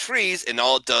 There's no trees, and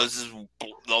all it does is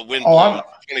the wind blows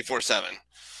 24/7.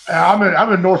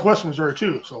 I'm in Northwest Missouri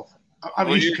too, so I'm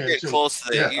east of Kansas City. Close to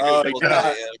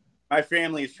that. My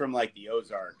family is from like the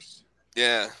Ozarks.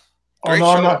 Yeah. Oh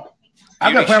no, I'm not.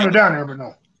 I got family down there, but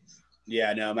no.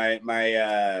 Yeah, no.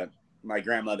 My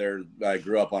grandmother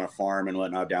grew up on a farm and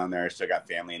whatnot down there, so I got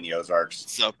family in the Ozarks.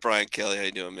 What's up, Brian Kelly? How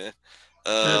you doing, man?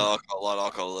 A lot of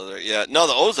alcohol there. Yeah, no,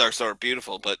 the Ozarks are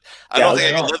beautiful, but I don't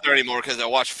think I can live there anymore because I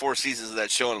watched 4 seasons of that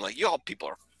show and I'm like, y'all people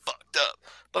are fucked up.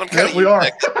 But I'm kind of we are.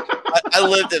 I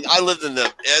lived in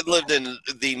the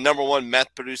 #1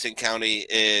 meth producing county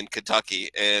in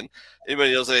Kentucky, and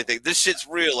anybody knows anything, this shit's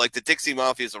real. Like the Dixie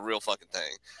Mafia is a real fucking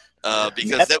thing.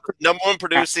 Because that was #1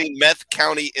 producing meth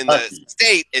county in the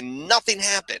state, and nothing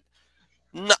happened,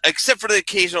 except for the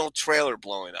occasional trailer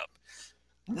blowing up.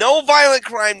 No violent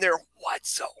crime there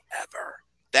whatsoever.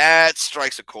 That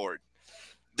strikes a chord.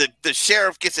 The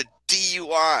sheriff gets a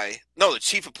DUI. No, the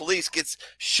chief of police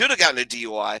should have gotten a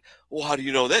DUI. Well, how do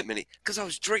you know that, Minnie? Because I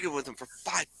was drinking with him for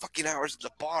 5 fucking hours at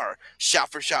the bar,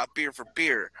 shot for shot, beer for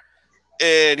beer.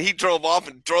 And he drove off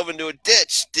and drove into a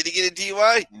ditch. Did he get a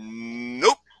DUI?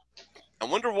 Nope. I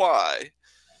wonder why.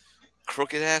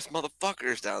 Crooked ass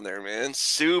motherfuckers down there, man.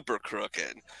 Super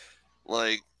crooked.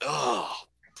 Like, oh,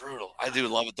 brutal. I do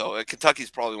love it though. Kentucky's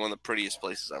probably one of the prettiest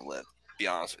places I've lived. To be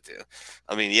honest with you.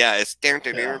 I mean, yeah, it's in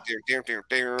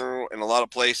a lot of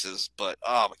places, but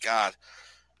oh my god,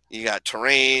 you got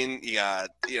terrain. You got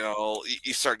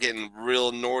you start getting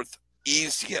real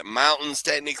northeast. You get mountains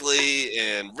technically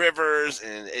and rivers,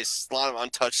 and it's a lot of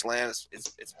untouched land.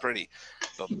 It's pretty,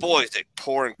 but boy, they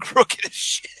poor and crooked as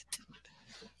shit.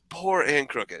 Poor and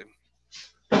crooked.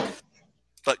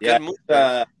 But yeah, good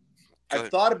move. I've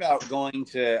thought about going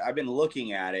to. I've been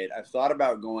looking at it. I've thought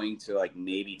about going to like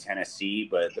maybe Tennessee,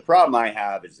 but the problem I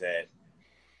have is that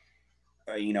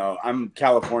I'm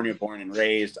California born and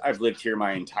raised. I've lived here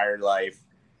my entire life,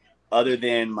 other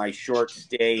than my short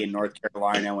stay in North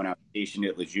Carolina when I was stationed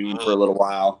at Lejeune for a little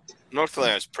while. North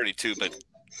Carolina is pretty too, but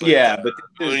yeah, but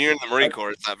when you're in the Marine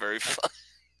Corps, it's not very fun.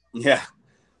 Yeah,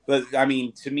 but I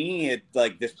mean, to me, it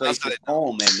like this place is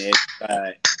home, and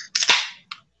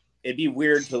it'd be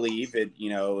weird to leave.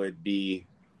 It'd be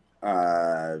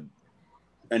an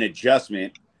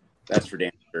adjustment. That's for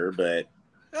damn sure. But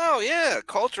oh yeah,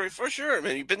 culture for sure,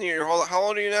 man. You've been here your whole. How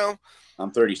old are you now?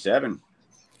 I'm 37.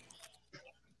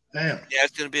 Damn. Yeah,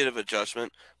 it's gonna be a bit of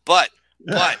adjustment, but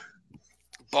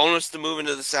bonus to moving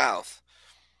to the South.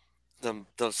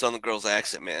 The Southern girl's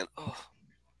accent, man. Oh,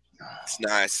 it's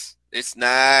nice. It's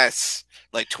nice.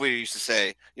 Like Tweeter used to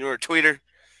say. You know, Tweeter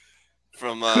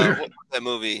from what was that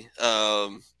movie?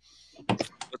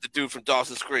 With the dude from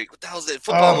Dawson's Creek. What the hell's that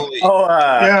football movie? Oh,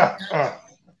 yeah.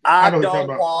 I don't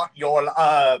want your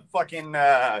fucking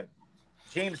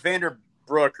James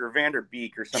Vanderbrook or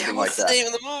Vanderbeek or something like that. What's the name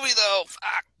of the movie though?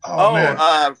 Fuck.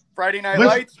 Oh, Friday Night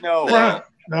Lights? No.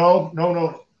 No.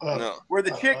 Where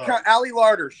the chick, Ali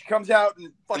Larder, she comes out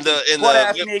and fucking in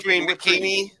butt-ass the naked green with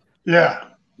bikini. Yeah.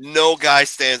 No guy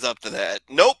stands up to that.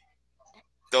 Nope.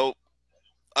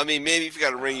 I mean, maybe if you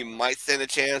got a ring, you might stand a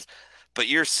chance. But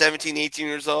you're 17, 18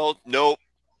 years old. Nope.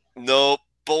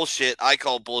 Bullshit. I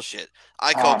call bullshit.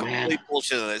 I call complete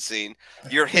bullshit on that scene.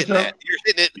 You're hitting that. You're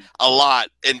hitting it a lot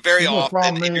and very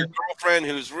often. And your girlfriend,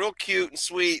 who's real cute and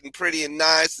sweet and pretty and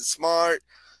nice and smart,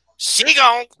 she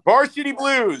gone. Varsity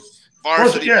Blues.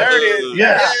 Varsity Blues. There it is.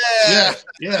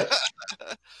 Yes.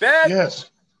 Ben? Yes.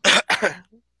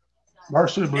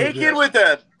 Varsity Blues. Naked with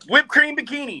a whipped cream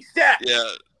bikini. Stat. Yeah.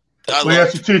 We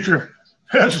asked the teacher.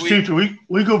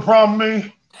 We go prom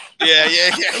me. Yeah.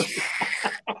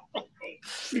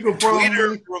 We go prom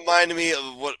Tweeter me. reminded me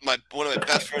of one of my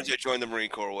best friends I joined the Marine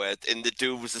Corps with, and the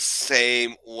dude was the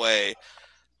same way.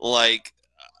 Like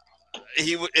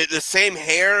the same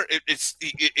hair.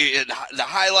 It had the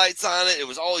highlights on it. It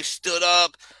was always stood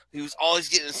up. He was always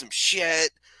getting some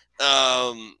shit.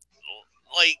 Oh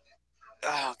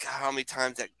God, how many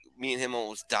times that me and him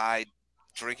almost died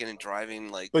drinking and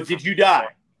driving. But did you die?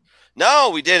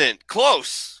 No, we didn't.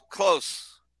 Close. But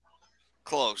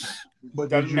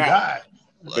did you die?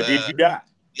 But did you die?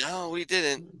 No, we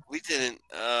didn't.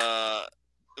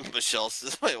 Michelle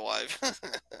says, my wife.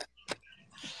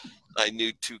 I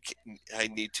need two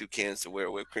cans to wear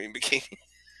a whipped cream bikini.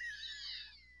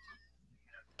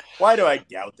 Why do I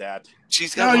doubt that?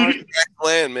 She's got a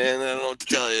plan, man. I don't know what to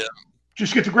tell you.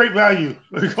 Just get the great value.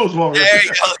 It goes along. There you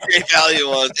go, the great value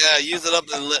ones. Yeah, use it up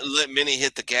and let Minnie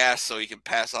hit the gas so he can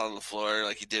pass out on the floor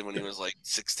like he did when he was like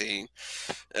 16.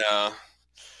 Yeah.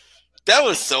 That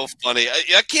was so funny.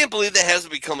 I can't believe that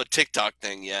hasn't become a TikTok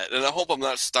thing yet, and I hope I'm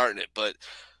not starting it. But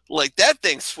like that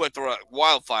thing swept around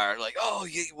wildfire. Like, oh,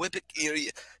 you whip it, you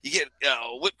get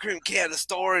whipped cream can at the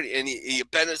store, and you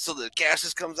bend it so the gas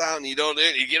just comes out, and you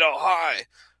get all high,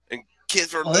 and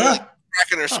kids were literally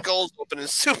cracking their skulls open in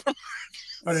supermarkets.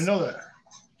 I didn't know that.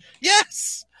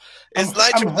 Yes. It's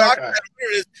nitric oxide.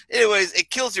 Anyways, it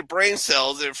kills your brain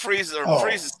cells. It freezes and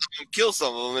kills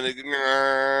some of them,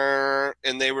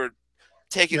 and they were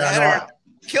taking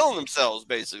killing themselves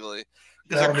basically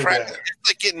because they're cracking. It's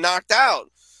like getting knocked out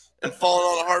and falling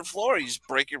on a hard floor. You just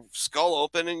break your skull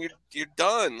open and you're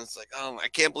done. It's like, oh, I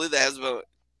can't believe that has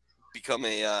become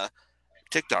a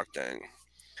TikTok thing.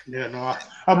 Yeah, no,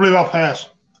 I believe I'll pass.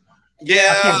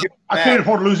 Yeah, I can't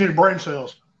afford to lose any brain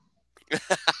cells.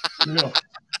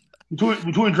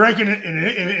 Between drinking and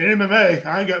MMA,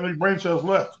 I ain't got many brain cells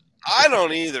left. I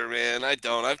don't either, man. I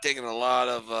don't. I've taken a lot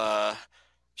of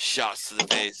shots to the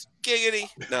face. Giggity.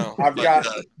 No,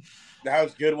 that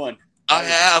was a good one. I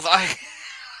have.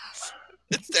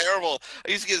 It's terrible.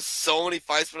 I used to get so many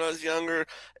fights when I was younger,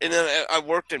 and then I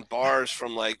worked in bars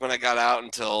from like when I got out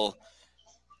until.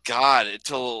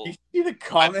 You see the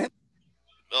comment?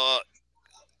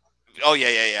 Oh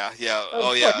yeah.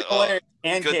 Oh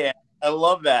yeah. I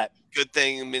love that. Good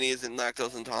thing Minnie isn't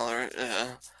lactose intolerant.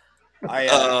 Yeah.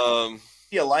 I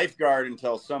be a lifeguard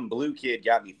until some blue kid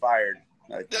got me fired.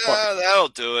 That'll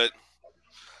do it.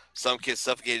 Some kids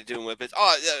suffocated doing whippets.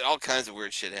 Oh, yeah, all kinds of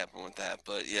weird shit happened with that.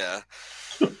 But yeah,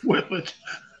 whippets.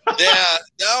 Yeah,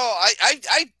 no,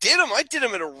 I did them. I did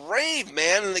them at a rave,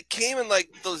 man, and they came in like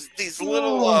these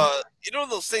little,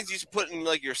 those things you used to put in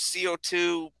like your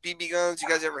CO2 BB guns. You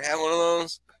guys ever have one of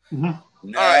those? Mm-hmm.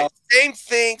 No. All right, same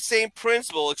thing, same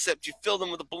principle, except you fill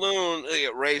them with a balloon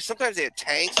at raves. Sometimes they had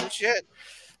tanks and shit.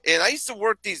 And I used to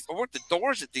work the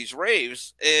doors at these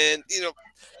raves, and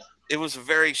it was a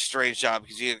very strange job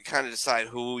because you had to kind of decide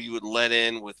who you would let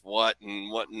in with what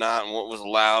and what not, and what was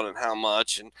allowed and how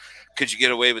much, and could you get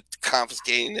away with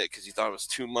confiscating it because you thought it was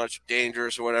too much,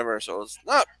 dangerous or whatever. So it was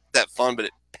not that fun, but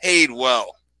it paid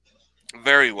well,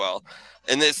 very well.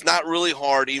 And it's not really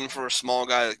hard, even for a small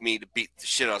guy like me, to beat the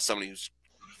shit out of somebody who's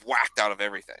whacked out of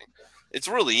everything. It's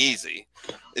really easy.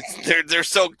 They're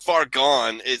so far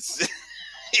gone. It's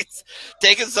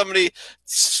taking somebody,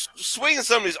 swinging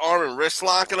somebody's arm and wrist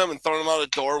locking them and throwing them out the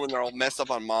door when they're all messed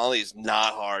up on Molly is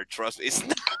not hard. Trust me. It's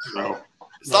not. No.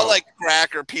 It's not like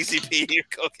crack or PCP or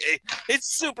cocaine.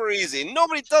 It's super easy.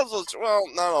 Nobody does those. Well,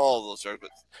 not all of those drugs,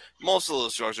 but most of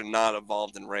those drugs are not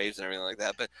involved in raves and everything like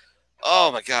that. But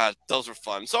oh my God, those were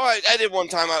fun. So I did one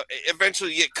time.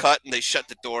 Eventually, you get cut and they shut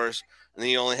the doors, and then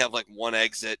you only have like one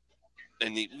exit,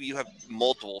 and you have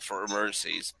multiple for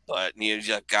emergencies. But you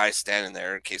have guys standing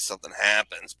there in case something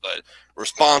happens. But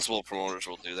responsible promoters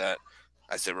will do that.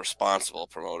 I say responsible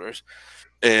promoters.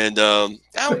 And I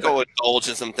would go indulge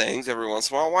in some things every once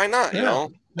in a while. Why not? You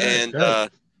know? Yeah, and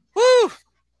woo, it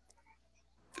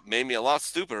made me a lot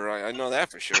stupider. I know that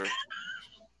for sure.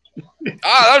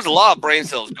 There's a lot of brain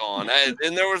cells gone.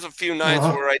 And there was a few nights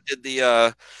where I did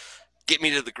the get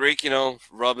me to the Greek,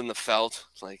 rubbing the felt,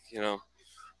 like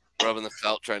rubbing the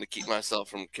felt, trying to keep myself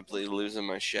from completely losing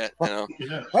my shit. Gotta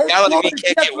let me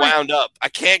can't get wound up. I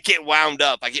can't get wound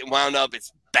up. I get wound up.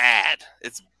 It's bad.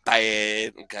 It's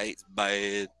bad. Okay, it's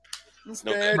bad. It's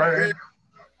no good.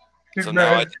 So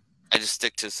now I just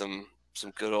stick to some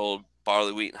good old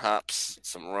barley wheat and hops,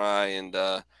 some rye, and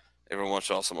every once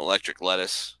in a while some electric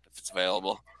lettuce if it's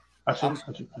available. I'm trying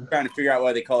to figure out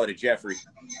why they call it a Jeffrey.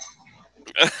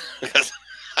 I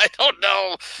don't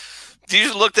know. You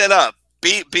just look that up.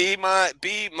 Be my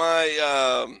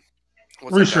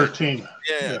research team.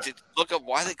 Yeah, look up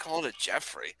why they call it a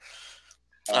Jeffrey.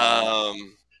 There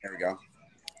we go.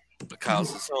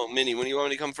 Because so Minnie, when you want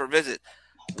me to come for a visit,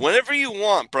 whenever you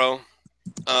want, bro.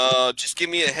 Just give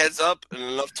me a heads up and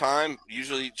enough time.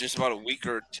 Usually just about a week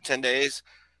or 10 days.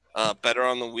 Better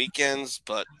on the weekends,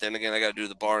 but then again, I got to do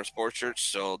the bar and sports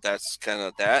church, so that's kind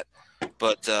of that.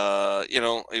 But you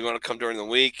want to come during the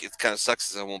week. It kind of sucks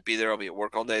because I won't be there. I'll be at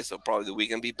work all day, so probably the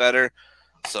weekend be better.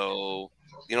 So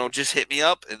just hit me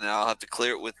up, and then I'll have to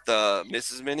clear it with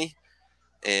Mrs. Minnie.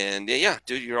 And yeah,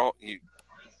 dude, you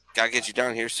gotta get you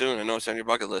down here soon. I know it's on your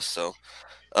bucket list. So,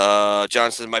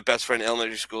 John says my best friend in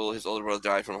elementary school, his older brother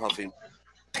died from huffing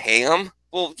Pam.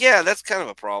 Well, yeah, that's kind of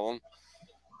a problem.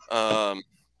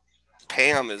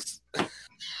 Pam is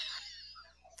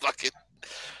fucking.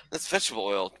 That's vegetable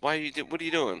oil. Why are you? What are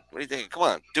you doing? What are you thinking? Come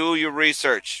on, do your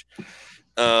research.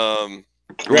 Libertarian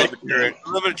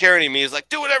in me is like,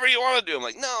 do whatever you want to do. I'm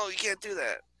like, no, you can't do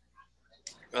that.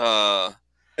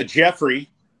 A Jeffrey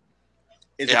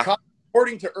is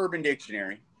according to Urban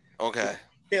Dictionary. Okay.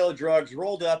 Scale of drugs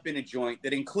rolled up in a joint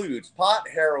that includes pot,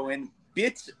 heroin,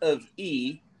 bits of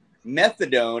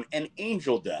methadone, and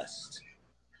angel dust.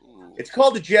 Ooh. It's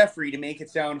called a Jeffrey to make it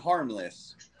sound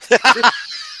harmless.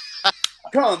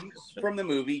 Comes from the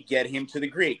movie Get Him to the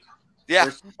Greek. Yeah.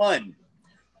 Verse 1.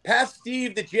 Pass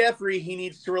Steve the Jeffrey. He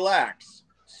needs to relax.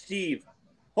 Steve.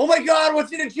 Oh my God,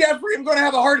 what's in a Jeffrey? I'm going to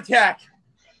have a heart attack.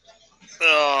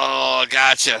 Oh,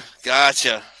 gotcha.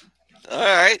 All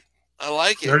right. I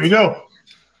like it. There you go.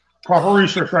 Proper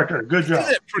research right there. Good job. You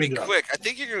did it pretty quick. I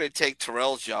think you're going to take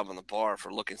Terrell's job on the bar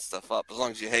for looking stuff up, as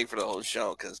long as you hang for the whole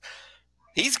show, because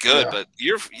he's good, but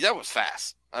that was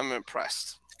fast. I'm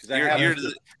impressed. You're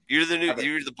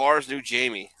the bar's new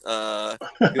Jamie. Dude,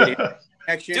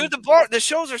 the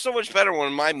shows are so much better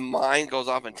when my mind goes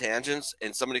off in tangents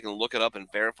and somebody can look it up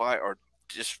and verify or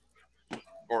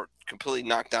completely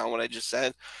knock down what I just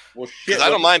said. Well, shit. I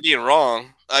don't mind being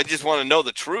wrong. I just want to know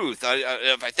the truth.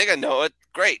 If I think I know it,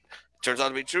 great. It turns out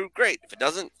to be true, great. If it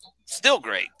doesn't, still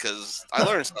great because I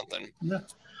learned something. Yeah.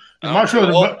 I'm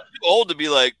too old to be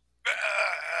like,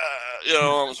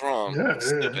 I was wrong. Yeah,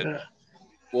 stupid. Yeah.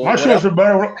 Well, my shows are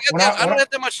better. I don't have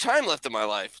that much time left in my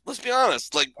life. Let's be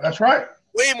honest. Like that's right.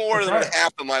 Way more than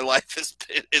half of my life is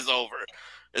over.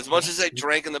 As much as I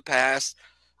drank in the past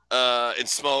and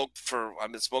smoked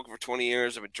I've been smoking for 20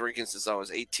 years. I've been drinking since I was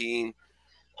 18.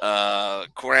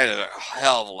 Granted, a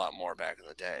hell of a lot more back in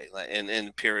the day. Like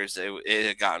in periods, it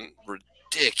had gotten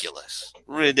ridiculous.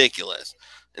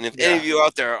 And if any of you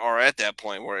out there are at that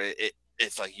point where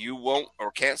it's like you won't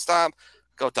or can't stop,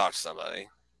 go talk to somebody.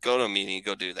 Go to a meeting,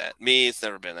 go do that. Me, it's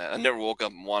never been that. I never woke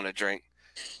up and wanted to drink,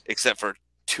 except for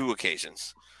 2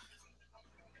 occasions.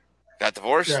 Got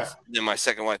divorced, then my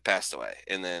second wife passed away.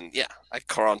 And then, I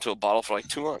caught onto a bottle for like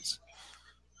 2 months.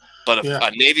 But a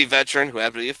Navy veteran who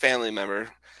happened to be a family member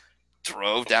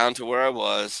drove down to where I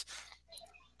was,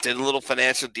 did a little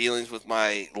financial dealings with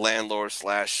my landlord /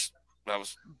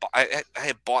 I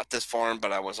had bought this farm,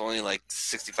 but I was only like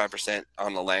 65%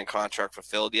 on the land contract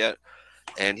fulfilled yet.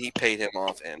 And he paid him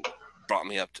off and brought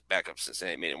me back up to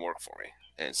Cincinnati, made him work for me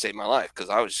and saved my life because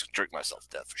I was just drink myself to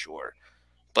death for sure.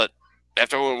 But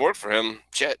after I went and worked for him,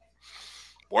 shit,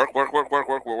 Work.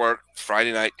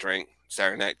 Friday night, drink.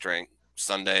 Saturday night, drink.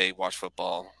 Sunday, watch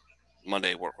football.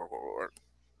 Monday, work.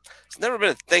 It's never been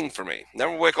a thing for me.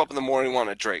 Never wake up in the morning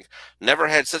wanting to drink. Never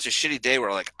had such a shitty day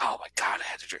where like, oh my God, I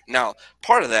had to drink. Now,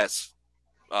 part of that's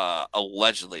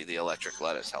allegedly the electric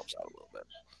lettuce helps out a little bit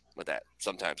with that.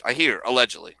 Sometimes I hear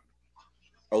allegedly.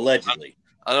 Allegedly.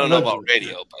 I don't know about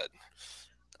radio, but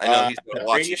I know he's going to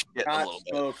watch radio his shit a not little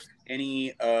bit. smoke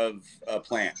any of a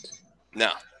plant.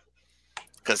 No.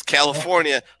 Because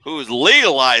California, who's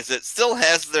legalized it, still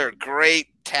has their great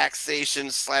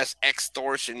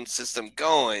taxation/extortion system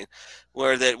going,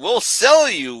 where that will sell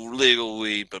you legal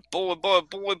weed. But boy,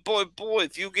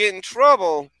 if you get in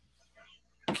trouble,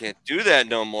 you can't do that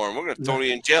no more. And we're going to throw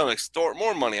you in jail and extort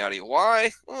more money out of you.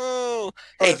 Why? Oh,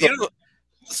 hey,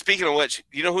 speaking of which,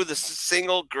 you know who the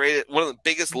single greatest, one of the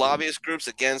biggest lobbyist groups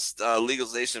against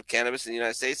legalization of cannabis in the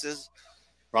United States is?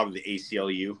 Probably the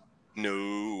ACLU.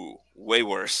 No, way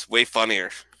worse, way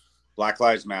funnier. Black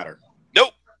Lives Matter.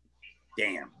 Nope.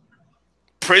 Damn.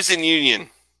 Prison Union.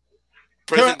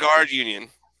 Prison Guard Union.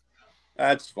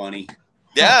 That's funny.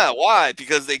 Yeah, why?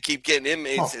 Because they keep getting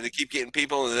inmates and they keep getting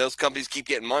people, and those companies keep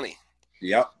getting money.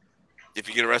 Yep. If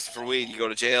you get arrested for weed, you go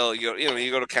to jail. You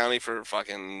go to county for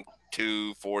fucking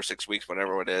 2, 4, 6 weeks,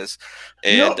 whatever it is,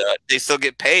 and they still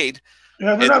get paid.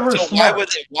 Yeah, they're not very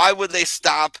smart. Why would they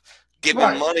stop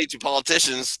giving money to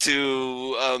politicians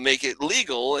to make it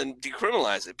legal and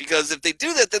decriminalize it? Because if they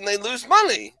do that, then they lose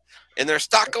money and their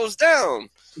stock goes down.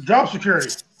 Job security.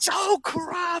 It's so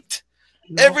corrupt.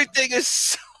 Everything is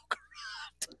so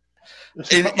corrupt.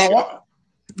 See,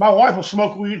 my wife will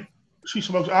smoke weed. She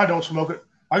smokes. I don't smoke it.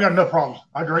 I got enough problems.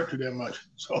 I drink too damn much.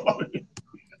 So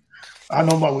I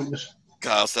know my weakness.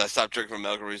 God, so I stopped drinking from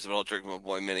Melker Roosevelt, drinking from my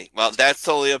boy Minnie. Well, that's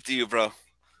totally up to you, bro.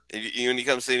 When you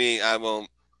come see me, I won't.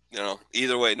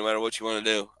 Either way, no matter what you want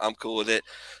to do, I'm cool with it.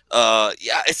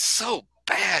 Yeah, it's so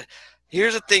bad.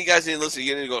 Here's the thing, you guys need to listen.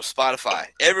 You need to go to Spotify.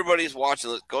 Everybody's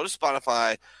watching. Go to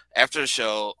Spotify after the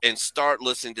show and start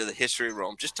listening to the History of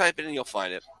Rome. Just type it in, you'll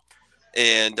find it.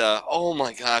 And oh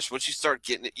my gosh, once you start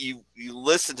getting it, you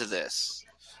listen to this,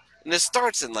 and it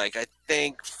starts in I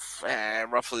think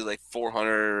roughly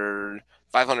 500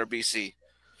 BC.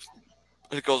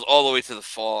 It goes all the way to the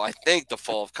fall. I think the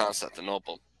fall of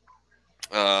Constantinople.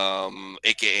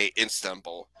 AKA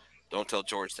Istanbul. Don't tell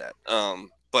George that.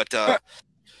 But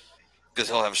because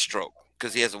he'll have a stroke.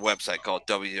 Because he has a website called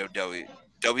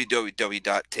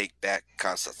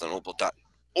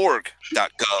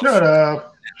www.takebackconstantinople.org.gov.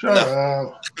 Shut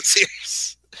up.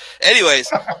 Serious. Anyways,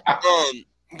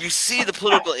 you see the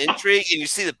political intrigue, and you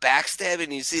see the backstabbing,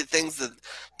 and you see the things that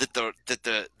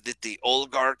the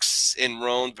oligarchs in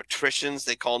Rome, patricians,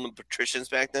 they called them patricians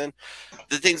back then,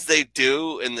 the things they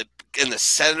do, and the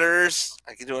senators,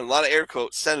 I can do a lot of air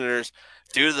quotes, senators,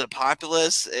 due to the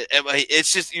populace.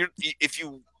 It's just, if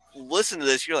you listen to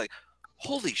this, you're like,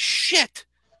 holy shit,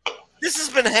 this has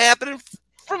been happening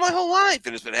for my whole life,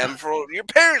 and it's been happening for your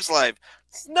parents' life.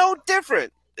 It's no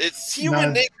different. It's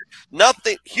human nature.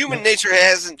 Nothing. Human nature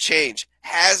hasn't changed.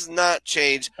 Has not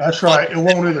changed. That's right. It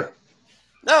won't either.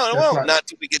 No, it won't. Right. Not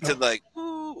till we get to are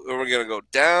we gonna go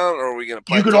down, or are we gonna?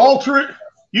 You could alter it.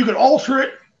 You could alter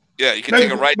it. Yeah, you can take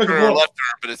a right turn or a left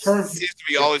turn, but it seems to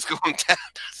be always going down.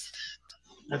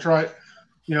 That's right.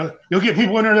 You'll get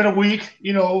people in there that are weak,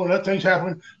 and let things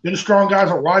happen. Then the strong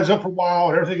guys will rise up for a while,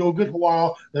 and everything will go good for a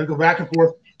while. Then go back and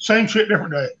forth. Same shit,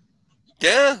 different day.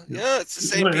 Yeah, it's the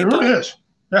same people. It really is.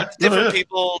 Yeah, different really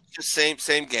people, just same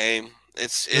game.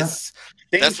 It's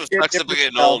that's what sucks about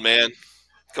getting smell. old, man.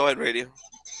 Go ahead, radio.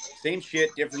 Same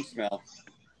shit, different smell.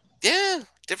 Yeah,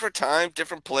 different time,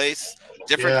 different place,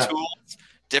 different tools,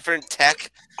 different tech.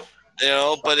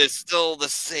 But it's still the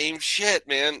same shit,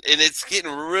 man. And it's getting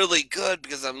really good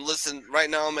because I'm listening right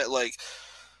now. I'm at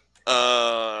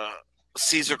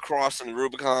Caesar Cross and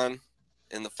Rubicon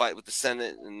in the fight with the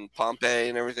Senate and Pompey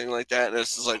and everything like that. And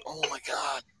it's just like, oh my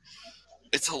God,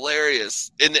 it's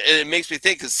hilarious. And it makes me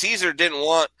think, because Caesar didn't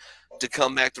want to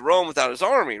come back to Rome without his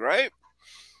army, right?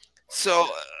 So,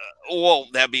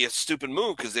 that'd be a stupid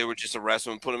move because they would just arrest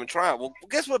him and put him in trial. Well,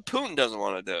 guess what Putin doesn't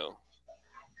want to do?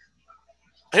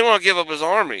 He didn't want to give up his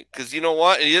army because you know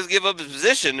what? And he doesn't give up his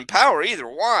position and power either.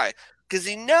 Why? Because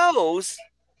he knows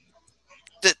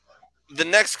that the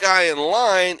next guy in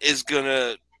line is going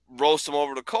to roast him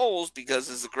over the coals because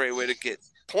it's a great way to get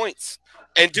points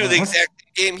and do the exact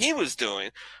game he was doing.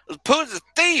 Putin's a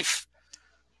thief.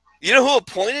 You know who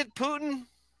appointed Putin?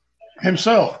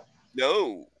 Himself.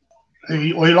 No.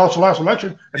 He lost the last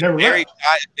election and never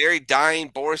very dying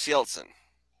Boris Yeltsin.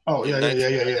 Oh, yeah.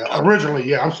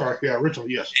 Originally, I'm sorry. Yeah,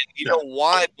 originally, yes. And you know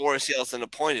why Boris Yeltsin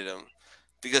appointed him?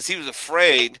 Because he was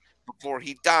afraid before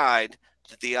he died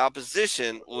that the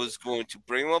opposition was going to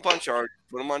bring him up on charge,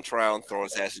 put him on trial, and throw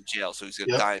his ass in jail. So he's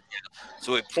going to die in jail.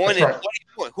 So he appointed.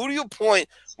 Right. Who do you appoint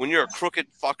when you're a crooked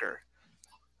fucker?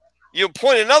 You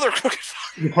appoint another crooked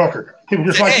fucker. You fucker. People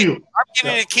just like you. I'm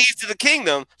giving you the keys to the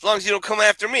kingdom as long as you don't come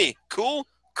after me. Cool?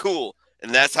 Cool.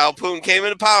 And that's how Putin came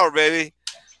into power, baby.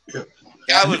 Yeah.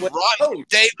 Guy was rotten from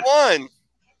day one.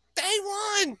 Day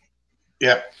one.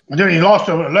 Yeah. And then he lost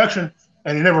an election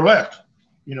and he never left.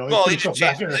 You know, Well, he put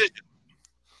himself back in.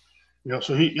 You know,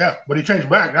 so but he changed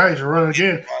back. Now he's running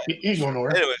again. He ain't going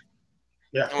nowhere. Anyway.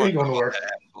 Yeah, he ain't going nowhere.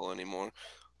 Anymore.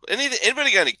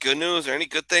 Anybody got any good news or any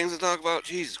good things to talk about?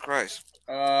 Jesus Christ.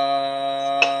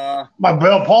 My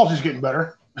Bell palsy's getting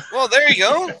better. Well, there you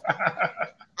go.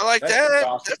 I like that.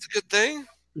 Awesome. That's a good thing.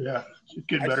 Yeah, it's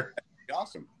getting better.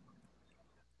 Awesome.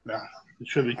 Yeah, it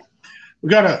should be. We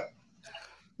got to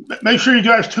make sure you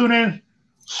guys tune in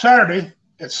Saturday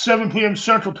at 7 p.m.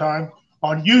 Central Time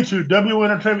on YouTube, W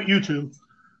Entertainment YouTube.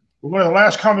 We're one of the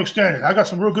last comics standing. I got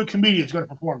some real good comedians going to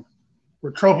perform for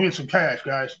a trophy and some cash,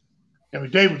 guys. And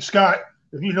with David Scott,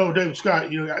 if you know David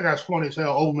Scott, you know that guy's funny as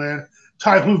hell, old man.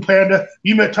 Typhoon Panda,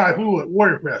 you met Typhoon at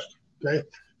Warrior Fest, okay?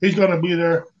 He's going to be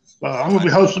there. I'm going to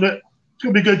be hosting it. It's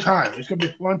going to be a good time. It's going to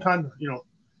be a fun time, you know.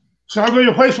 So I'm going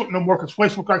to Facebook no more because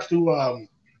Facebook likes to,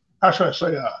 how should I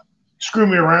say, screw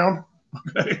me around.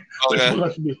 Okay. Facebook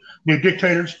likes to be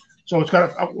dictators. So we're going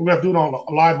to have to do it all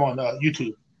live on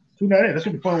YouTube. Tune that in. That's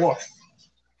going to be fun to watch.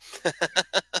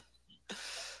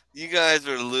 You guys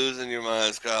are losing your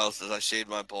minds, Kyle says I shaved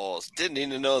my balls. Didn't need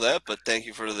to know that, but thank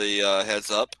you for the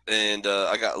heads up. And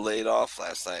I got laid off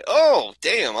last night. Oh,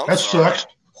 damn. I'm sorry. Sucks.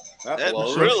 That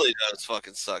really does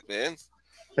fucking suck, man.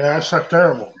 Yeah, that sucks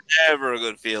terrible. Never a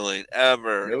good feeling.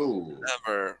 Ever. No.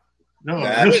 Ever. No,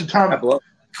 this is time.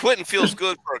 Quitting feels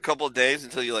good for a couple of days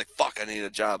until you're like, fuck, I need a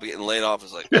job. Getting laid off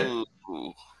is like, ooh.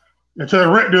 Until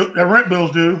the rent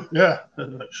bills due. Yeah.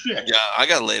 Shit. Yeah, I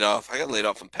got laid off. I got laid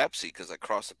off from Pepsi because I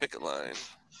crossed the picket line.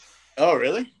 Oh,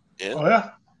 really? Yeah. Oh,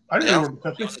 yeah? I didn't know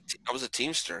Pepsi. I was a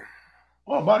Teamster.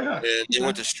 Oh, my God. And they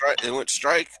went to strike. They went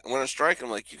strike. I went on strike. And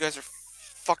I'm like, you guys are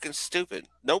fucking stupid.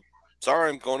 Nope. Sorry,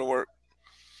 I'm going to work.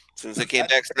 As soon as they came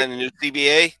back signing a new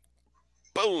CBA,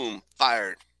 boom,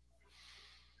 fired.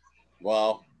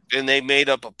 Well, and they made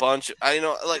up a bunch.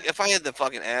 Like if I had the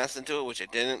fucking ass into it, which I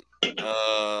didn't,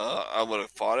 I would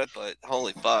have fought it. But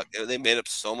holy fuck, they made up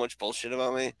so much bullshit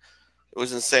about me. It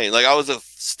was insane. Like I was a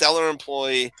stellar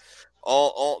employee,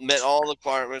 all met all the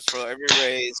requirements for every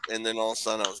raise, and then all of a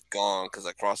sudden I was gone because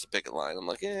I crossed the picket line. I'm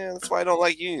like, yeah, that's why I don't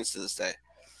like unions to this day.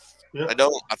 Yep. I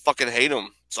don't. I fucking hate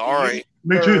them. Sorry.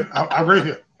 Me too. I agree with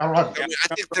you. I don't like them. I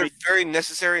think they're very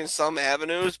necessary in some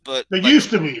avenues, but they used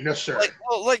to be necessary.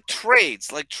 Like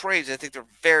trades. I think they're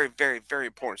very, very, very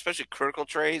important, especially critical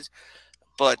trades.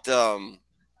 But in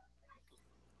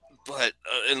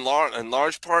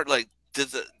large part, like,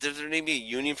 does there need to be a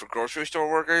union for grocery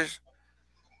store workers?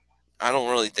 I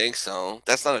don't really think so.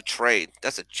 That's not a trade.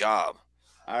 That's a job.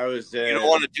 You don't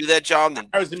want to do that job? Then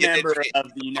I was a member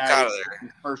of the United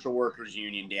Commercial Workers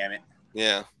Union, damn it.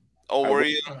 Yeah. Oh, were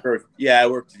you? Yeah, I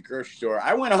worked at the grocery store.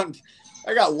 I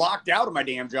got locked out of my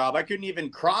damn job. I couldn't even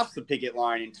cross the picket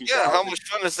line in 2000. Yeah, how much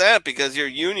fun is that? Because your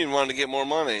union wanted to get more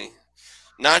money.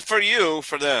 Not for you,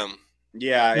 for them.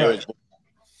 Yeah,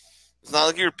 it's not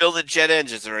like you're building jet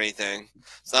engines or anything.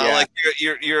 It's not like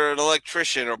you're an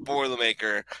electrician or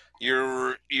boilermaker.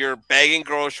 You're bagging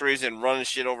groceries and running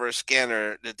shit over a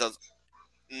scanner that does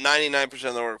 99%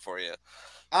 of the work for you.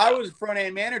 I was a front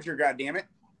end manager, goddammit.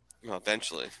 Well,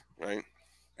 eventually, right?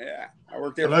 Yeah, I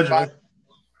worked there for 5.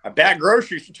 I bagged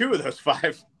groceries for 2 of those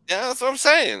 5. Yeah, that's what I'm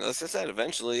saying. That's what I said.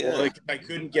 Eventually, yeah. Well, I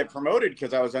couldn't get promoted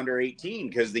because I was under 18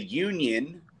 because the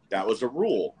union, that was a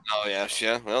rule. Oh, yeah.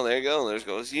 Well, there you go. There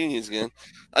goes unions again.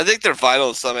 I think they're vital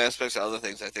in some aspects. Other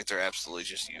things, I think they're absolutely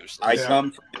just useless. I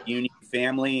come from the union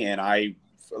family, and I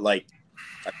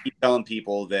keep telling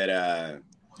people that,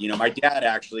 my dad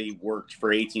actually worked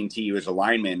for AT&T. He was a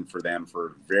lineman for them for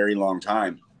a very long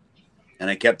time. And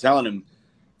I kept telling him,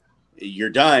 you're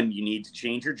done. You need to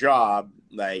change your job.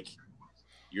 Like,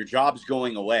 your job's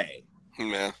going away.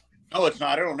 Yeah. No, it's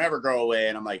not. It'll never go away.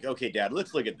 And I'm like, okay, Dad,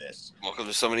 let's look at this. Welcome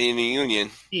to somebody in the union.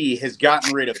 He has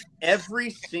gotten rid of every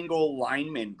single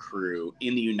lineman crew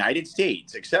in the United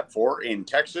States, except for in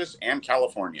Texas and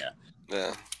California.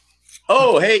 Yeah.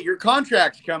 Oh, hey, your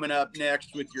contract's coming up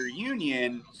next with your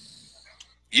union.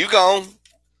 You go.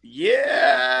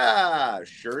 Yeah,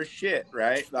 sure as shit,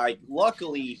 right? Like,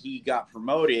 luckily, he got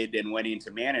promoted and went into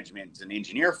management as an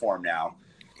engineer for him now.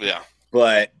 Yeah.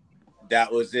 But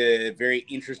that was a very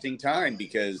interesting time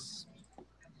because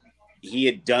he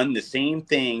had done the same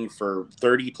thing for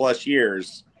 30 plus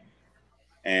years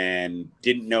and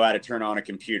didn't know how to turn on a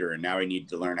computer, and now he needs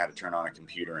to learn how to turn on a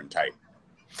computer and type.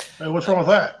 Hey, what's wrong with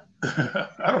that?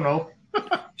 I don't know.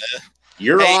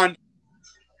 You're on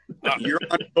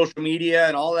social media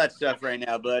and all that stuff right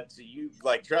now, but you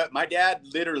like my dad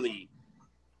literally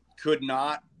could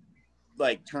not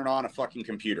like turn on a fucking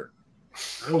computer.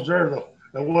 I was there though.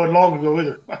 That wasn't long ago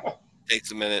either.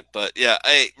 Takes a minute, but yeah.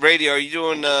 Hey, Radio, are you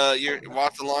doing your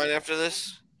walk the line after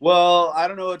this? Well, I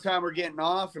don't know what time we're getting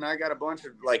off, and I got a bunch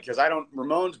of like because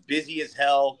Ramon's busy as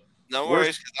hell. No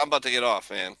worries, cause I'm about to get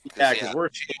off, man. Yeah, because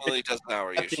she only does an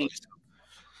hour usually.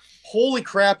 Holy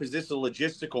crap! Is this a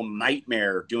logistical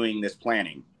nightmare doing this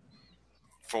planning?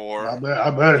 For I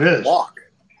bet it is. Walk.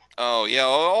 Oh yeah.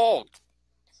 Oh.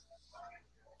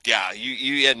 Yeah,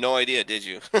 you had no idea, did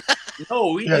you?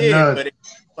 No, we did, but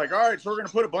it's like, all right, so we're going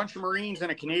to put a bunch of Marines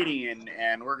and a Canadian,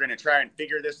 and we're going to try and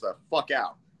figure this the fuck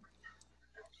out.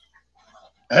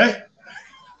 Hey?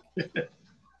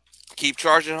 Keep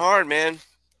charging hard, man.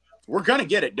 We're going to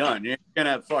get it done. It's going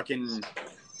to fucking,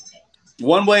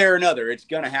 one way or another, it's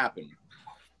going to happen.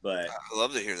 But I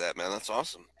love to hear that, man. That's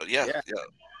awesome. But yeah.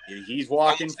 He's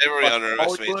walking. Everybody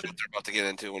underestimates what they're about to get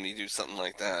into when you do something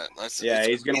like that.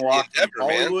 He's going to walk from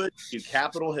Hollywood to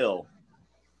Capitol Hill.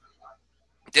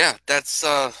 Yeah, that's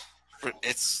a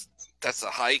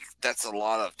hike. That's a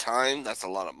lot of time. That's a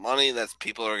lot of money. That's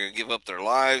people are going to give up their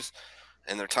lives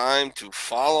and their time to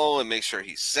follow and make sure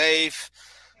he's safe.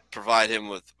 Provide him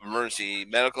with emergency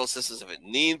medical assistance if it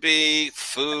need be,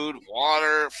 food,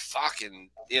 water, fucking,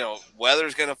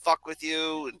 weather's gonna fuck with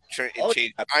you and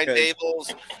change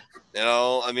timetables.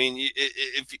 I mean,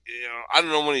 if I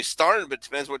don't know when he's starting, but it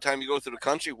depends what time you go through the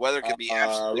country. Weather could be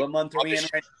absolutely. What month are we in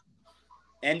right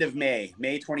now? End of May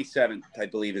 27th, I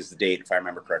believe, is the date, if I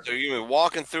remember correctly. So you're gonna be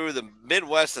walking through the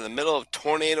Midwest in the middle of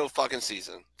tornado fucking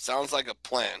season. Sounds like a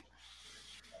plan.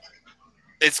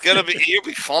 It's gonna be. You'll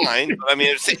be fine. But I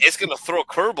mean, it's gonna throw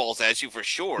curveballs at you for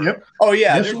sure. Yep. Oh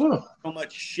yeah. Yes, there's so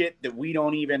much shit that we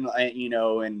don't even,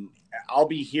 and I'll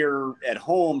be here at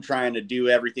home trying to do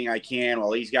everything I can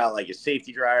while he's got like a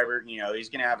safety driver. He's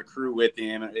gonna have a crew with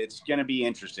him. It's gonna be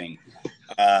interesting.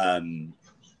 Well,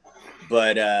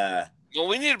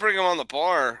 we need to bring him on the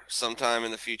bar sometime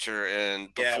in the future, and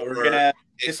we're gonna.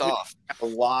 It's off. A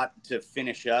lot to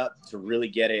finish up to really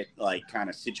get it like kind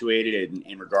of situated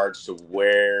in regards to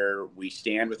where we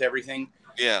stand with everything.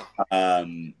 Yeah.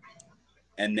 And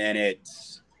then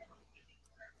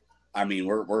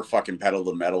we're fucking pedal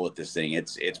to the metal with this thing.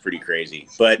 It's pretty crazy.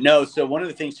 But no, so one of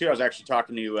the things too, I was actually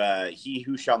talking to he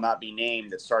who shall not be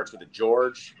named that starts with a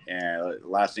George and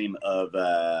last name of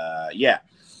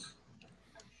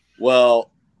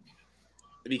Well,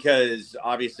 because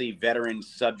obviously veteran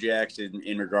subjects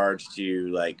in regards to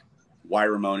like why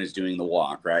Ramon is doing the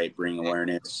walk, right? Bringing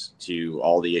awareness to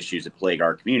all the issues that plague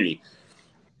our community.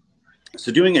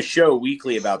 So doing a show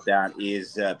weekly about that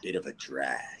is a bit of a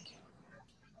drag.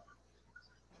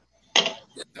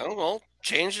 Oh, well,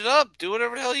 change it up. Do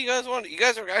whatever the hell you guys want. You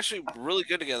guys are actually really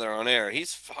good together on air.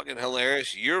 He's fucking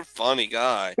hilarious. You're a funny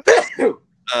guy. And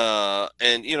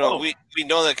we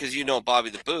know that because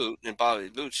Bobby the Boot, and Bobby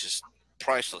the Boot's just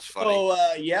priceless funny.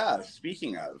 Oh,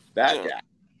 speaking of that guy.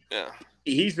 Yeah.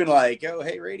 He's been like, oh,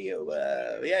 hey, Radio,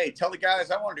 tell the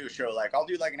guys I want to do a show. Like, I'll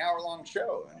do like an hour-long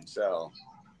show. And so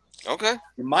okay,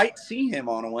 you might see him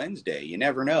on a Wednesday. You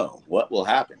never know what will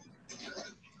happen.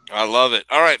 I love it.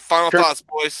 All right, final thoughts,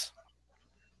 boys.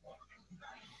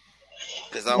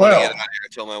 Because I want to get out of here. I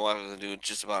told my wife I was going to do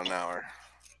just about an hour.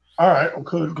 All right, well,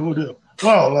 cool deal.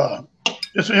 Well,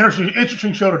 it's an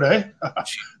interesting show today.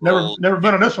 Never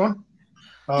been on this one.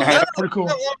 Pretty cool.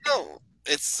 No.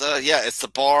 It's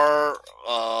the bar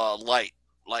light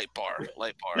bar.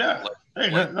 Yeah. Hey,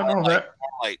 nothing wrong with that.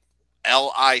 Light.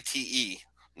 LITE,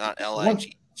 not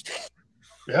LIG.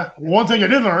 Yeah. One thing I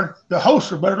did learn: the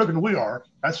hosts are better looking than we are.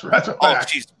 That's a fact. Oh,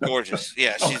 she's gorgeous.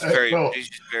 Yeah, she's she's a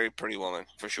very pretty woman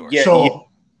for sure. Yeah, so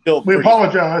we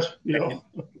apologize,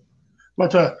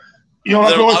 but a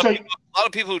lot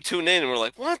of people who tune in and were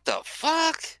like, "What the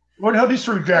fuck? Where the hell these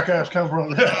three jackass come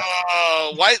from?"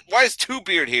 Why is Two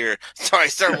Beard here? So I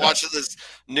started watching this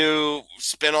new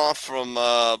spinoff from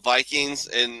Vikings,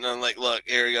 and I'm like, look,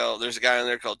 here we go. There's a guy in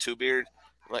there called Two Beard.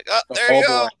 I'm like, oh, there you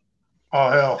go. Oh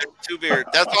hell, Two Beard.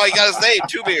 That's why he got his name,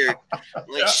 Two Beard. I'm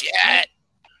like, shit.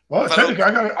 Well, technically,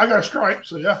 I got a stripe,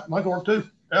 so yeah, mine can work too.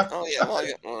 Yeah. Oh yeah,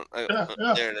 well, I got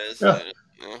one. There it is.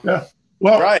 Yeah.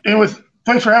 Well, anyways,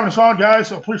 thanks for having us on,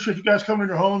 guys. I appreciate you guys coming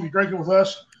to your home. You're drinking with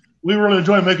us. We really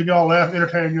enjoy making y'all laugh,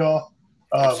 entertaining y'all.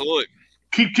 Absolutely.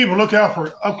 Keep a lookout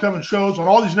for upcoming shows on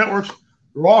all these networks.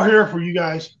 We're all here for you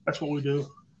guys. That's what we do.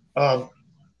 And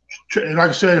like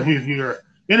I said, if you're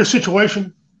in a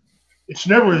situation, it's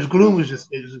never as gloomy as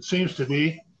it seems to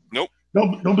be. Nope.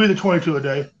 Don't be the 22 a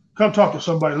day. Come talk to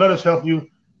somebody. Let us help you.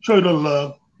 Show you a little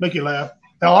love. Make you laugh.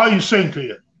 Now, I'll you sing to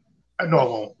you. I know I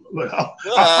won't. But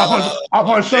I'll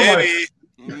find somebody.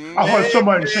 I'll find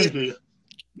somebody to sing to you.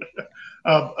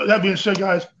 That being said,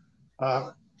 guys,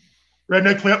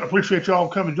 Redneck Flip, appreciate y'all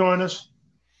coming and join us.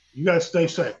 You guys stay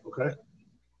safe, okay?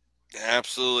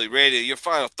 Absolutely. Radio, your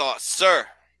final thoughts, sir.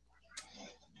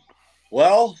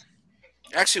 Well,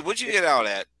 actually, what'd you get out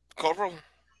at, Corporal?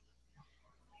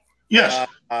 Yes.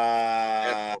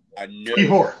 No.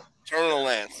 E4. Terminal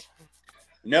Lance.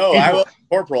 No, I was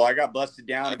Corporal. I got busted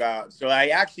down about, so I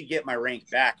actually get my rank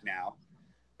back now.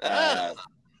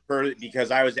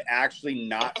 Because I was actually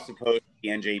not supposed to be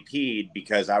NJP'd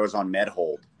because I was on med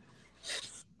hold.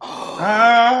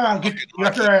 Get your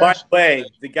ass. By the way,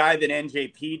 the guy that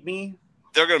NJP'd me,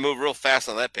 they're going to move real fast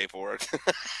on that paperwork.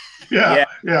 yeah.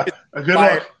 A good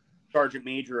luck. Sergeant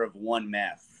Major of 1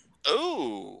 meth.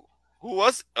 Ooh. Who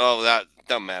was? Oh, that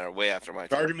doesn't matter. Way after my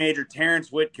time. Sergeant Major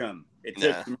Terrence Whitcomb. It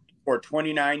took him for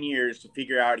 29 years to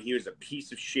figure out he was a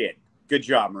piece of shit. Good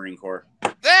job, Marine Corps.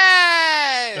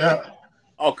 Hey! Yeah.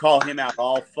 I'll call him out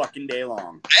all fucking day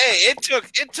long. Hey, it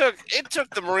took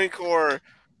the Marine Corps,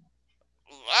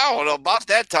 I don't know, about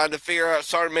that time to figure out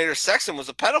Sergeant Major Sexton was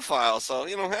a pedophile. So,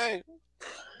 hey.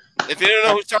 If you don't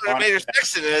know who Sergeant Major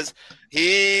Sexton is,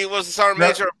 he was the Sergeant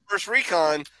Major of 1st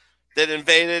Recon that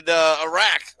invaded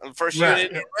Iraq, the first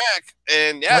unit in Iraq.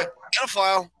 And,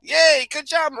 pedophile. Yay, good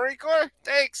job, Marine Corps.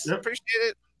 Thanks. Appreciate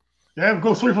it. Yeah,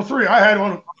 go 3 for 3. I had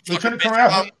one. Lieutenant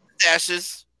Colonel.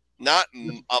 Mustaches, not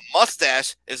a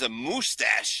mustache, is a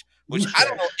moustache, which I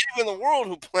don't know anyone in the world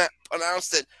who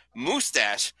pronounced it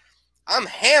moustache. I'm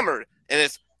hammered, and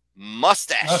it's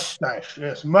mustache. Mustache,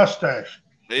 yes, mustache.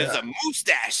 It's a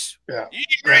moustache. Yeah. You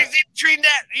didn't trim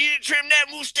that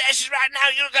mustaches right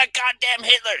now. You look like goddamn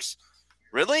Hitler's.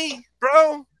 Really,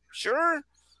 bro? Sure?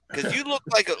 Because you look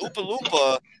like a Oompa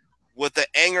Loompa with the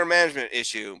anger management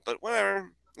issue. But whatever.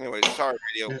 Anyway, sorry,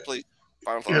 radio. Please.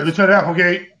 Yeah, Lieutenant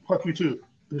Applegate, fuck you too.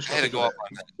 I had to go off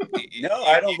on that. No,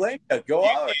 I don't blame you. Go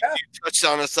out. You touched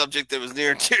on a subject that was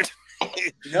near and dear to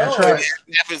me. No,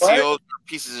 FNCOs are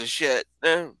pieces of shit.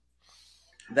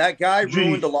 That guy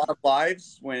ruined a lot of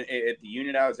lives at the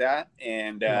unit I was at,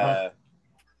 and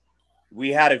we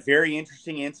had a very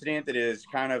interesting incident that is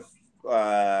kind of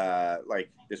like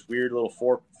this weird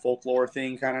little folklore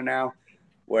thing kind of now,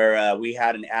 where we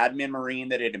had an admin Marine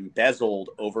that had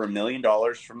embezzled over $1 million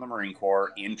from the Marine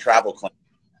Corps in travel claims.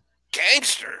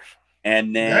 Gangster.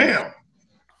 And then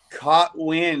caught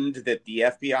wind that the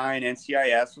FBI and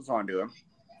NCIS was onto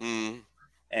him.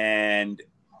 And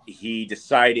he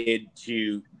decided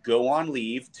to go on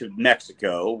leave to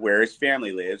Mexico, where his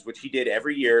family lives, which he did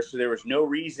every year. So there was no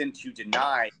reason to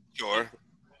deny. Sure.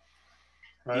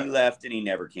 He left and he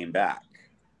never came back.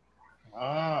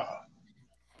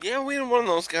 Yeah, we had one of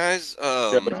those guys.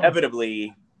 So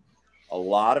inevitably, a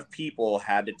lot of people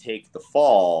had to take the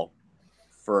fall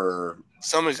for...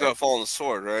 Somebody's got to fall on the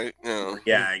sword, right?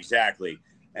 Yeah, exactly.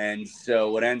 And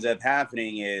so what ends up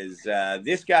happening is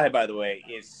this guy, by the way,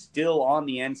 is still on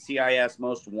the NCIS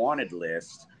most wanted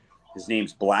list. His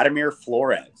name's Vladimir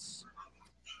Flores.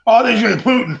 Oh, they say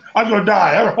Putin. I'm going to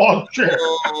die. I'm going to chair.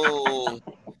 Oh.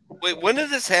 Wait, when did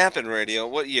this happen, radio?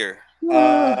 What year?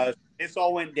 This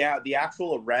all went down. The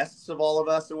actual arrests of all of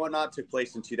us and whatnot took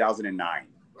place in 2009.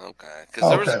 Okay. Because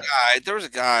there was a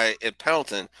guy at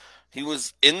Pendleton. He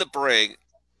was in the brig,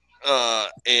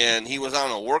 and he was on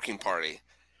a working party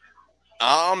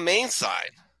on main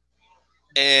side.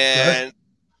 And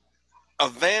a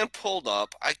van pulled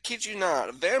up. I kid you not.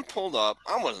 A van pulled up.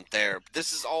 I wasn't there.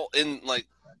 This is all in, like,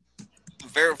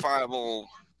 verifiable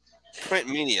print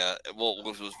media,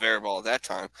 which was verifiable at that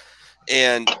time.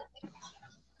 And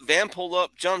van pulled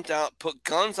up, jumped out, put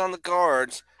guns on the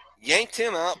guards, yanked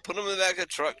him out, put him in the back of the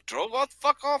truck, drove off the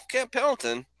fuck off Camp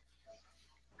Pendleton.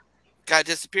 Guy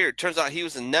disappeared. Turns out he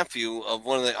was a nephew of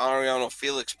one of the Ariano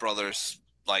Felix brothers,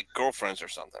 like girlfriends or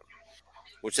something.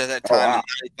 Which at that time,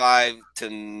 in 95 to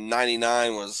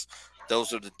 99,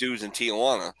 those are the dudes in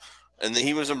Tijuana. And then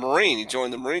he was a Marine. He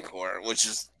joined the Marine Corps, which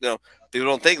is, people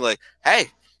don't think like, hey,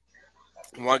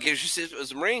 you want to get your sister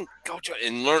as a Marine, go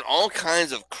and learn all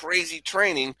kinds of crazy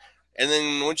training. And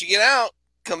then once you get out,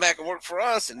 come back and work for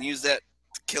us and use that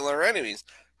to kill our enemies.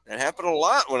 That happened a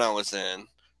lot when I was in.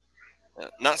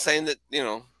 Not saying that,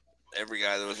 every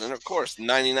guy that was in, of course,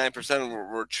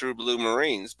 99% were true blue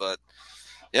Marines, but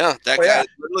yeah, that guy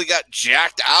literally got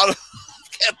jacked out of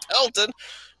Camp Pendleton.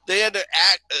 They had to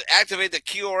activate the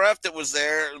QRF that was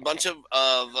there, a bunch of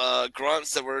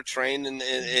grunts that were trained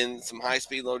in some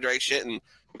high-speed, low-drag shit, and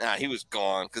Nah, he was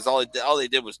gone because all they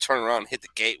did was turn around and hit the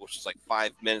gate, which was like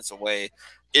 5 minutes away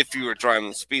if you were driving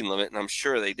the speed limit, and I'm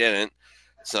sure they didn't.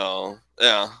 So,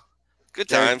 yeah, good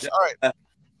times. All right.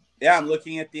 Yeah, I'm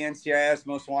looking at the NCIS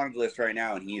most wanted list right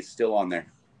now, and he is still on there.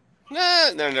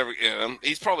 Nah, they're never get him.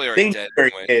 He's probably already dead.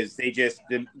 Anyway. Is they just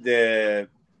the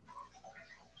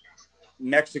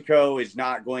Mexico is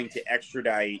not going to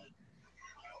extradite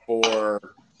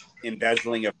for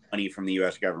embezzling of money from the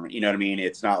U.S. government. You know what I mean?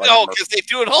 It's not like because they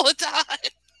do it all the time.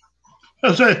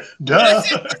 I say, duh.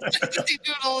 They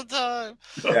do it all the time.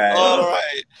 All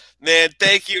right, man.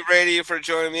 Thank you, Radio, for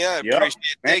joining me. I appreciate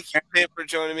it. Thank you, Pam, for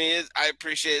joining me. I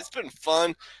appreciate it. It's been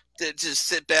fun to just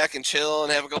sit back and chill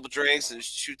and have a couple drinks and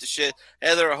shoot the shit.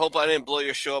 Heather, I hope I didn't blow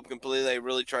your show up completely. I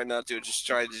really tried not to. Just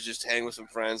tried to just hang with some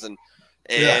friends and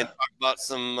talk about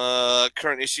some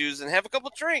current issues and have a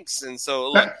couple drinks. And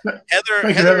so, look,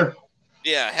 Heather,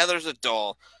 yeah, Heather's a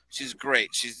doll. She's great.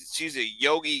 She's a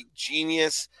yogi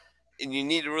genius, and you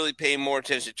need to really pay more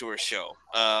attention to her show.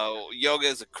 Yoga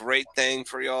is a great thing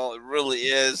for y'all. It really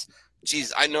is.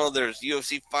 Geez, I know there's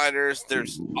UFC fighters,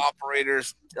 there's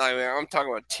operators. I mean, I'm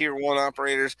talking about tier 1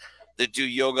 operators that do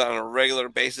yoga on a regular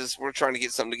basis. We're trying to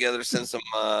get something together, send some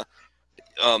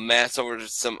mats over to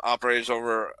some operators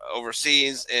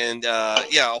overseas, and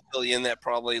I'll fill you in that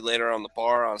probably later on the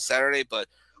bar on Saturday. But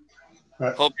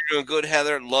hope you're doing good,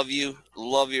 Heather. Love you.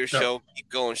 Love your show. Keep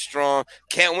going strong.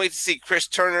 Can't wait to see Chris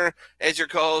Turner as your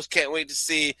co-host. Can't wait to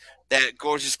see that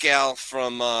gorgeous gal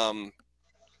from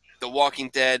The Walking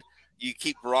Dead. You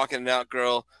keep rocking it out,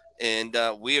 girl. And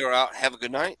we are out. Have a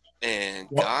good night. And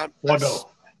God bless.